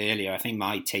mentioned it earlier. I think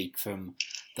my take from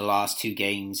the last 2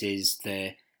 games is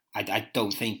I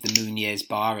don't think the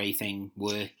Muniez-Barre thing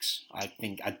works. I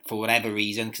think for whatever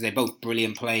reason, because they're both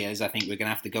brilliant players, I think we're going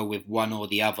to have to go with one or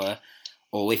the other,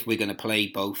 or if we're going to play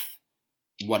both,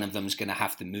 one of them's going to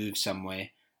have to move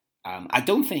somewhere. I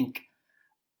don't think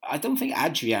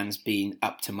Adrian's been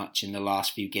up to much in the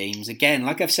last few games. Again,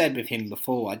 like I've said with him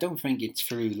before, I don't think it's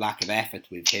through lack of effort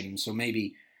with him. So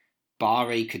maybe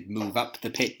Barre could move up the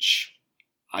pitch.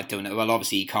 I don't know. Well,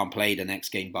 obviously he can't play the next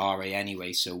game, Barre,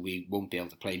 anyway, so we won't be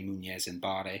able to play Muniez and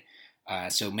Barre.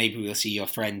 So maybe we'll see your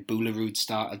friend Boularud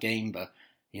start a game, but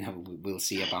we'll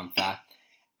see about that.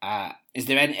 Is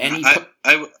there any?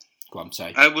 Go on,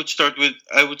 sorry. I would start with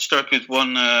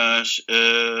one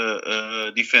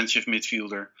defensive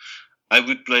midfielder. I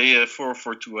would play a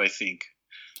 4-4-2, I think.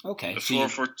 Okay. A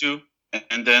 4-4-2,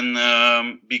 and then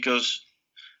because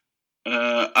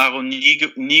Aaron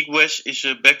Niguez is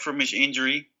back from his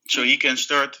injury, so he can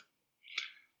start.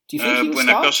 Do you think he will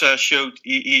start? Buenacosta showed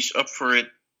he's up for it.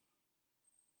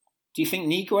 Do you think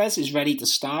Niguez is ready to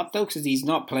start though? Because he's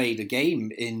not played a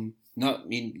game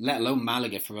let alone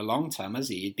Malaga for a long time, has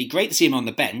he? It'd be great to see him on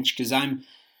the bench, because I'm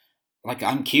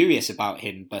curious about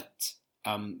him. But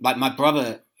my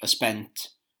brother spent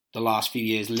the last few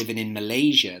years living in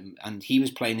Malaysia, and he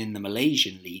was playing in the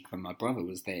Malaysian league when my brother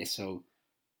was there. So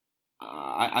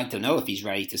I don't know if he's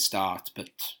ready to start, but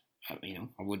I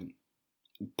wouldn't.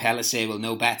 Pellicer will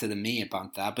know better than me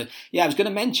about that. But yeah, I was going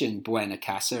to mention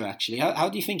Buenacasa actually. How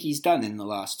do you think he's done in the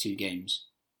last 2 games?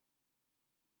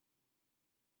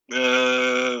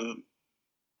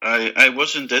 I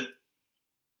wasn't that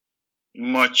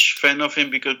much fan of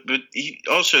him but he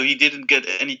didn't get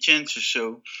any chances.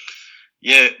 So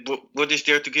yeah, what is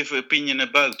there to give an opinion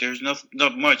about? There's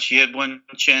not much. He had one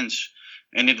chance,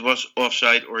 and it was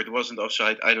offside or it wasn't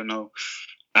offside. I don't know.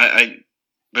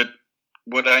 But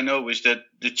what I know is that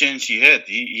the chance he had,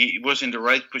 he was in the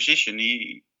right position.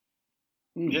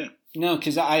 No,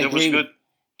 because I agree.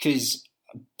 Because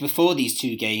before these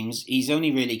 2 games, he's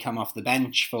only really come off the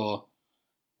bench for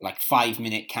like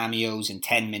 5-minute cameos and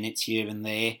 10 minutes here and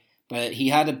there. But he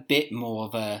had a bit more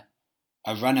of a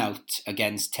run out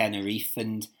against Tenerife,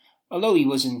 and although he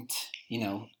wasn't, he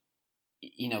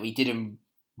didn't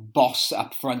boss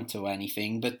up front or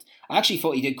anything, but I actually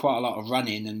thought he did quite a lot of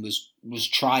running and was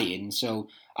trying. So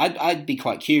I'd be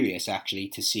quite curious actually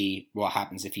to see what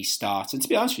happens if he starts. And to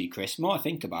be honest with you, Chris, the more I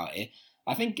think about it,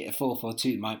 I think a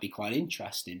 4-4-2 might be quite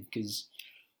interesting, because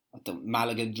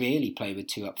Malaga really play with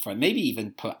 2 up front. Maybe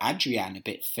even put Adrian a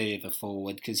bit further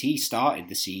forward, because he started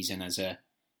the season as a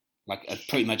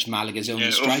pretty much Malaga's only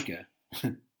striker.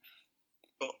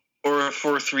 Or a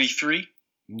 4-3-3.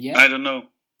 Yeah. I don't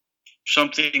know.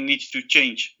 Something needs to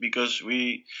change, because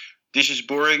this is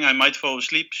boring. I might fall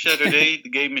asleep Saturday. The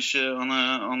game is on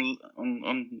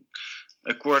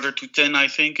 9:45, I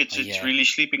think. It's really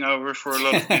sleeping hour for a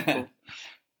lot of people.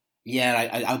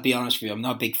 Yeah, I'll be honest with you. I'm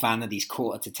not a big fan of these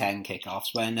 9:45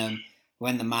 kickoffs.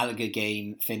 When the Malaga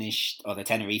game finished, or the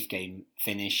Tenerife game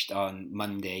finished on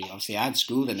Monday, obviously I had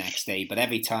school the next day, but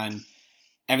every time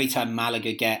every time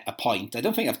Malaga get a point, I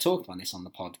don't think I've talked about this on the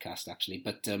podcast actually,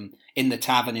 but in the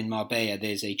tavern in Marbella,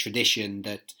 there's a tradition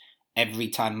that every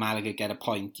time Malaga get a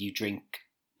point, you drink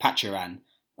Pacharan,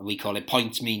 and we call it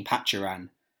points mean Pacharan.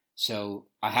 So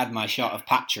I had my shot of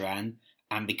Pacharan,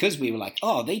 and because we were like,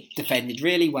 oh, they defended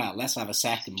really well, let's have a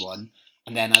second one.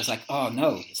 And then I was like, oh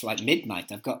no, it's like midnight.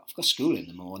 I've got school in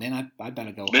the morning. I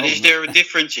better go home. But is there a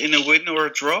difference in a win or a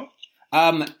draw?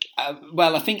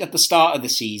 Well, I think at the start of the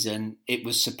season, it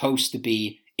was supposed to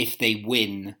be if they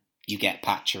win, you get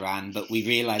Pacharan, but we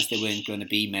realised there weren't going to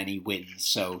be many wins.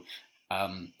 So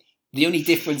the only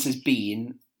difference has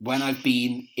been when I've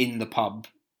been in the pub,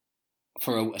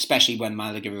 especially when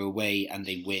Malaga are away and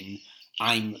they win,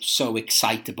 I'm so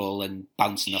excitable and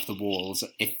bouncing off the walls.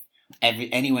 If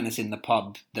anyone that's in the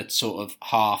pub that sort of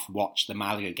half watched the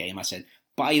Malaga game, I said,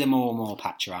 buy them all more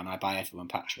Pacharan. I buy everyone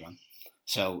Pacharan.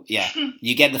 So, yeah,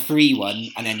 you get the free one,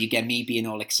 and then you get me being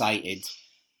all excited.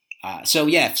 So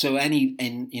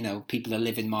people that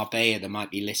live in Marbella that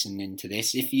might be listening to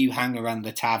this, if you hang around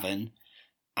the tavern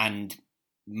and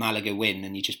Malaga win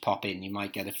and you just pop in, you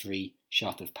might get a free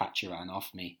shot of Pacharan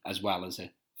off me, as well as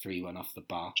a free one off the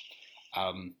bar.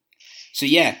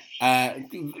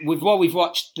 With what we've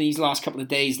watched these last couple of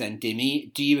days then,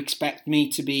 Dimmy, do you expect me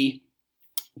to be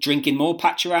drinking more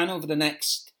Pacharan over the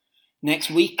next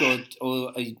week,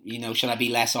 or should I be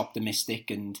less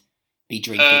optimistic and be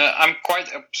drinking? I'm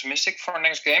quite optimistic for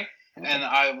next game, and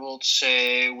I would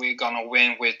say we're gonna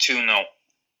win with 2-0.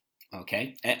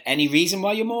 Okay. Any reason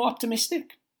why you're more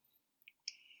optimistic?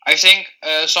 I think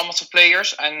some of the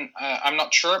players, and I'm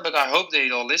not sure, but I hope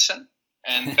they'll listen,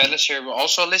 and Pellicer will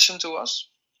also listen to us,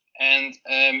 and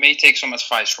may take some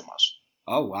advice from us.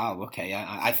 Oh wow! Okay,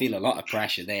 I feel a lot of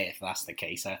pressure there if that's the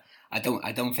case. I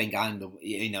don't think I'm the.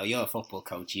 You're a football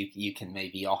coach. You can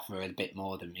maybe offer a bit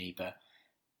more than me, but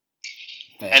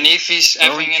and if he's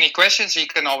having any questions, he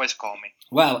can always call me.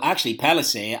 Well, actually,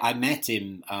 Pellicer, I met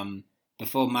him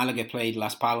before Malaga played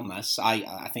Las Palmas.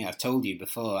 I think I've told you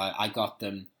before. I got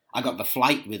the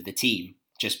flight with the team,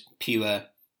 just pure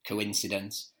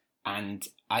coincidence, and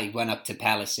I went up to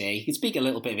Pellicer. He could speak a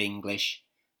little bit of English.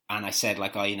 And I said,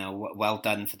 well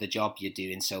done for the job you're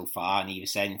doing so far. And he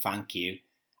was saying, thank you.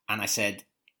 And I said,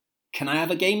 can I have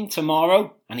a game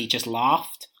tomorrow? And he just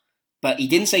laughed. But he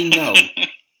didn't say no.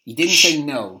 He didn't say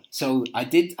no. So I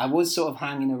was sort of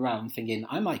hanging around thinking,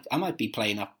 I might be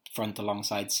playing up front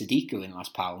alongside Sadiku in Las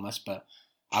Palmas. But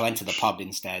I went to the pub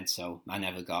instead, so I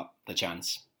never got the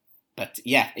chance. But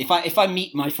yeah, if I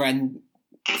meet my friend,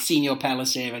 Senior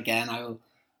Pellicer again,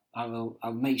 I'll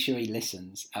make sure he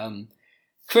listens.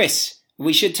 Chris,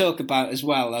 we should talk about as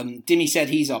well. Dimmy said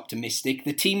he's optimistic.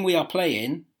 The team we are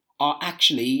playing are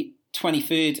actually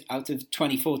 23rd out of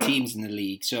 24 teams in the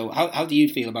league. So how do you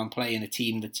feel about playing a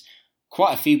team that's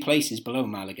quite a few places below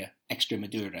Malaga?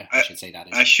 Extremadura, I should say that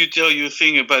is. I should tell you a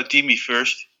thing about Dimmy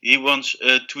first. He once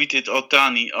tweeted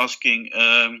Altani asking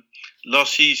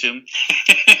last season,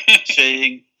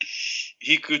 saying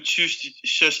he could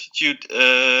substitute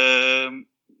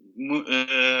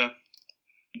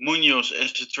Munoz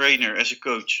as a trainer, as a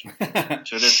coach.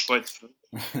 So that's quite.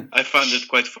 I found it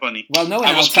quite funny. Well, no,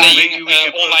 I was playing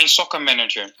online soccer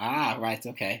manager. Ah, right,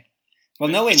 okay.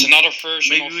 Well, it's another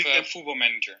version of Football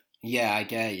Manager. Yeah, I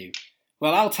get you.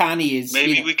 Well, Altani is.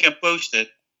 Maybe we can post it.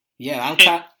 Yeah,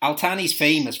 Altani's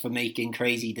famous for making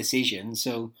crazy decisions,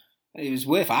 so it was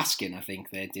worth asking. I think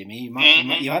there, Dimmy.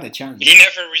 You had a chance. He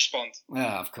never responds.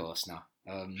 Well, of course not.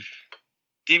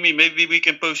 Dimmy, maybe we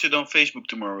can post it on Facebook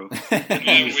tomorrow. That'd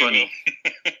be funny.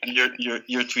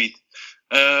 your tweet.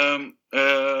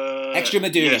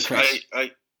 Extremadura, yes, Chris.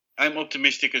 I'm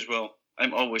optimistic as well.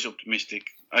 I'm always optimistic.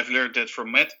 I've learned that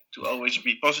from Matt to always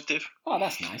be positive. Oh,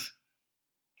 that's nice.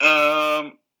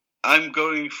 I'm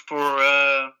going for.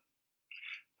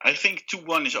 I think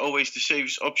 2-1 is always the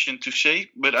safest option to say,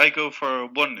 but I go for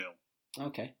 1-0.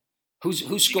 Okay.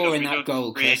 Who's scoring that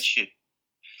goal, Chris? Shit.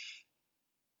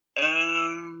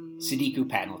 Sadiku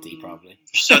penalty, probably.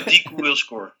 Sadiku will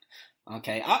score.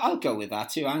 Okay, I'll go with that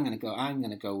too. I'm gonna go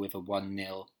with a 1-0.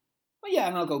 Well, yeah,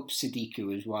 and I'll go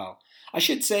Sadiku as well. I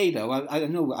should say though, I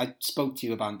know I spoke to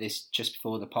you about this just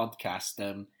before the podcast.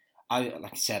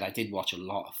 Like I said, I did watch a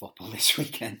lot of football this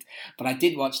weekend, but I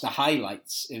did watch the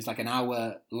highlights. It was like an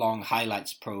hour-long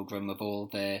highlights program of all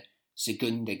the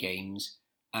Segunda games,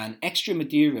 and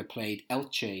Extremadura played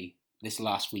Elche this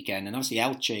last weekend, and obviously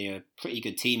Elche are a pretty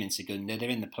good team in Segunda. They're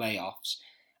in the playoffs,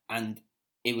 and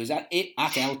it was at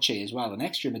Elche as well. And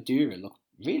Extremadura looked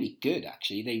really good,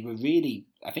 actually. They were really,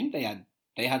 I think they had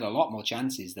a lot more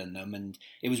chances than them, and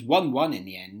it was 1-1 in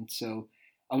the end. So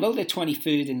although they're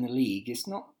 23rd in the league, it's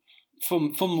not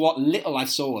from what little I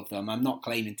saw of them, I'm not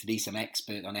claiming to be some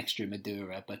expert on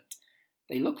Extremadura, but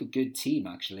they look a good team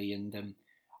actually. And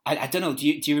I don't know. Do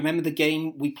you remember the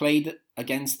game we played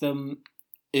against them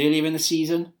earlier in the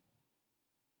season?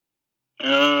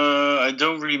 I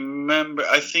don't remember.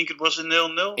 I think it was a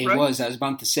 0-0. It right? was. I was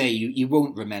about to say you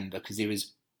won't remember because it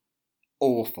was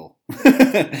awful.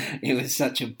 It was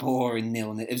such a boring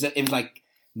 0-0. It was like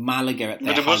Malaga at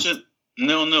their But it wasn't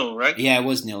 0-0, right? Yeah, it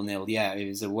was 0-0. Yeah, it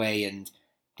was away, and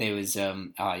there was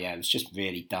it was just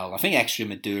really dull. I think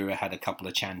Extremadura had a couple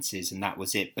of chances, and that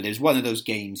was it. But it was one of those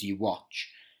games you watch,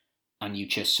 and you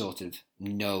just sort of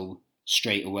know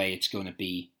straight away it's going to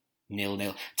be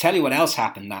 0-0. Tell you what else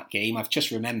happened that game. I've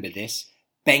just remembered this.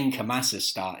 Ben Camasa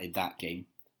started that game,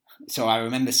 so I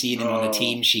remember seeing him on the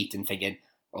team sheet and thinking,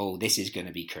 "Oh, this is going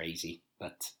to be crazy."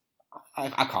 But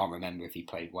I can't remember if he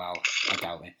played well. I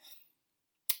doubt it.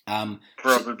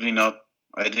 Probably not.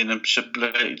 I didn't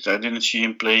see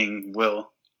him playing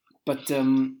well. But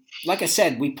like I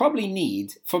said, we probably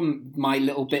need, from my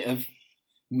little bit of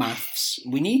maths,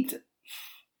 we need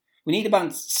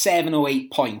about 7 or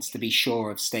 8 points to be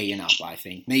sure of staying up. I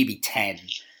think maybe 10,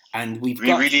 and we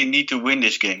really need to win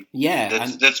this game. Yeah,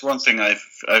 that's one thing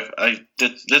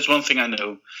that's one thing I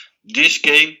know. This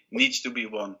game needs to be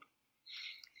won.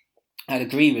 I'd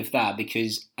agree with that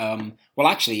because,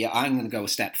 actually, I'm going to go a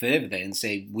step further there and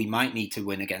say we might need to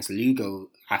win against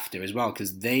Lugo after as well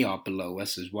because they are below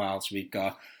us as well. So we've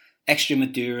got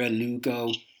Extremadura,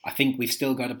 Lugo. I think we've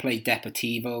still got to play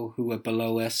Deportivo, who are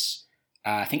below us.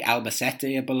 I think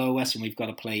Albacete are below us, and we've got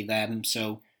to play them.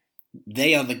 So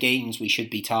they are the games we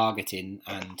should be targeting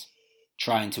and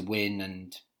trying to win.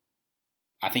 And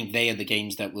I think they are the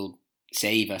games that will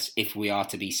save us if we are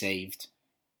to be saved.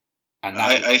 And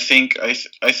I think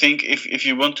if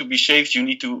you want to be saved, you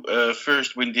need to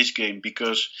first win this game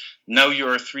because now you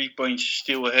are 3 points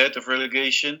still ahead of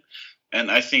relegation, and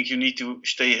I think you need to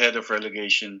stay ahead of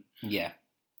relegation. Yeah,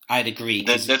 I'd agree.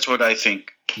 That's what I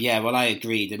think. Yeah, well, I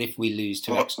agree that if we lose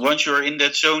to once you're in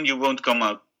that zone, you won't come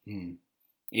out.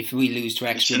 If we lose to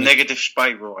it's a negative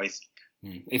spiral, I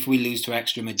think. If we lose to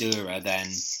Extremadura,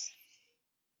 then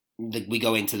we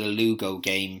go into the Lugo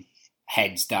game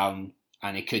heads down.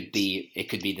 And it could be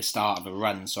the start of a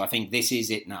run. So I think this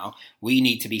is it now. We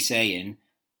need to be saying,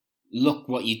 look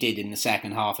what you did in the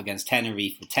second half against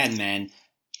Tenerife with 10 men.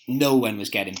 No one was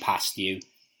getting past you.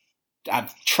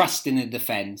 Have trust in the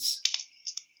defence.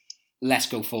 Let's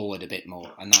go forward a bit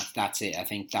more. And that's it. I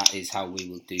think that is how we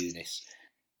will do this.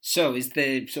 So is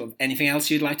there sort of anything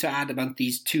else you'd like to add about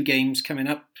these 2 games coming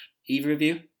up, either of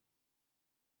you?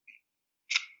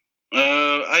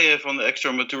 I have on the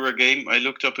Extremadura game, I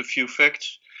looked up a few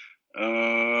facts.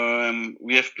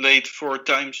 We have played 4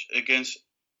 times against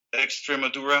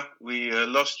Extremadura. We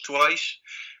lost twice.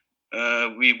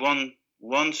 We won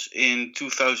once in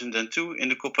 2002 in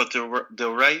the Copa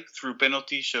del Rey through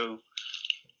penalty, so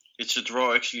it's a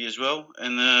draw actually as well.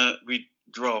 And we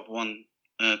draw one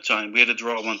time. We had a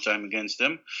draw one time against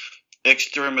them.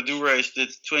 Extremadura is the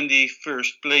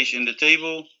 21st place in the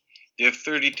table. They have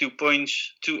 32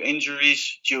 points, 2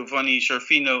 injuries, Giovanni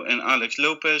Sarfino and Alex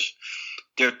Lopez.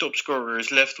 Their top scorer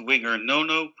is left winger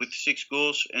Nono with 6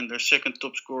 goals, and their second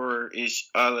top scorer is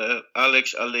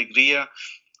Alex Alegria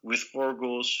with 4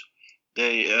 goals.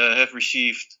 They have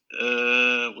received,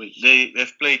 they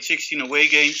have played 16 away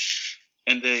games,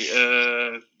 and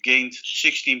they gained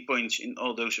 16 points in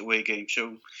all those away games.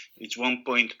 So it's 1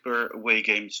 point per away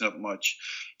game. It's not much.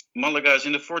 Malaga is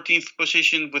in the 14th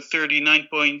position with 39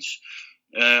 points.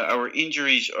 Our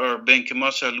injuries are Ben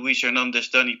Camasa, Luis Hernandez,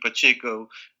 Dani Pacheco,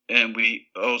 and we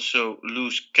also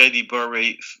lose Kedi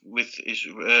Barre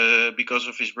because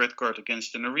of his red card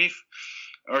against Tenerife.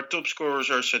 Our top scorers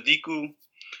are Sadiku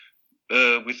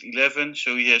with 11,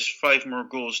 so he has 5 more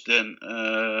goals than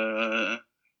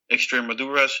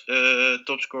Extremadura's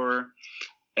top scorer,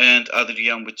 and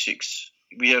Adrian with 6.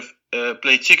 We have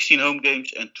played 16 home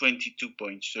games and 22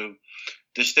 points. So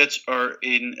the stats are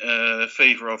in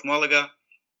favor of Malaga.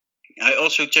 I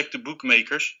also checked the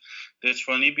bookmakers. That's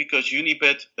funny because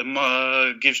Unibet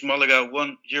gives Malaga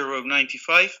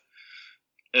 €1.95,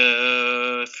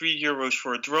 €3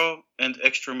 for a draw, and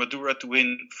Extremadura to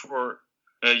win for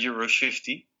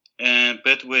 €50. And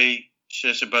Betway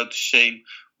says about the same,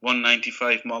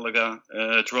 1.95 Malaga.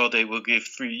 Draw they will give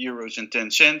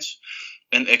 €3.10.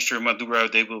 And Extremadura,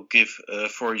 they will give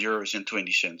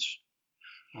 €4.20.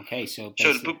 Okay, so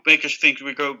the bookmakers think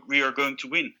we are going to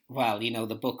win. Well,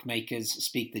 the bookmakers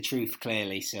speak the truth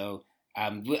clearly. So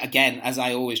again, as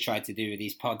I always try to do with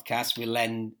these podcasts, we'll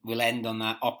end on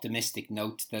that optimistic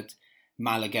note that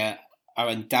Malaga are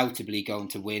undoubtedly going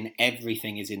to win.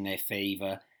 Everything is in their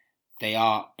favour. they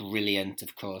are brilliant,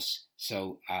 of course.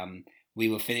 So we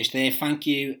will finish there. Thank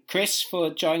you, Chris,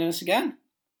 for joining us again.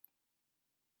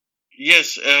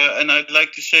 Yes, and I'd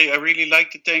like to say I really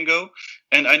like the tango,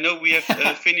 and I know we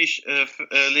have Finnish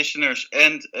listeners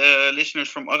and listeners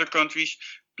from other countries.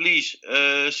 Please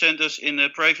send us in a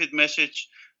private message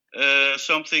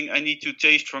something I need to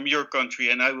taste from your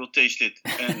country, and I will taste it,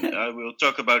 and I will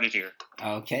talk about it here.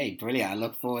 Okay, brilliant. I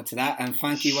look forward to that, and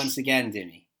thank you once again,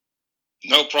 Dimmy.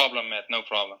 No problem, Matt, no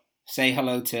problem. Say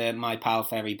hello to my pal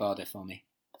Ferry Bodder for me.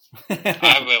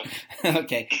 I will.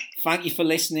 Okay, thank you for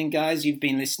listening, guys. You've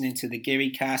been listening to the Geary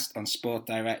Cast on Sport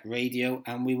Direct Radio,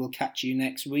 and we will catch you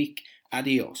next week.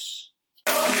 Adios.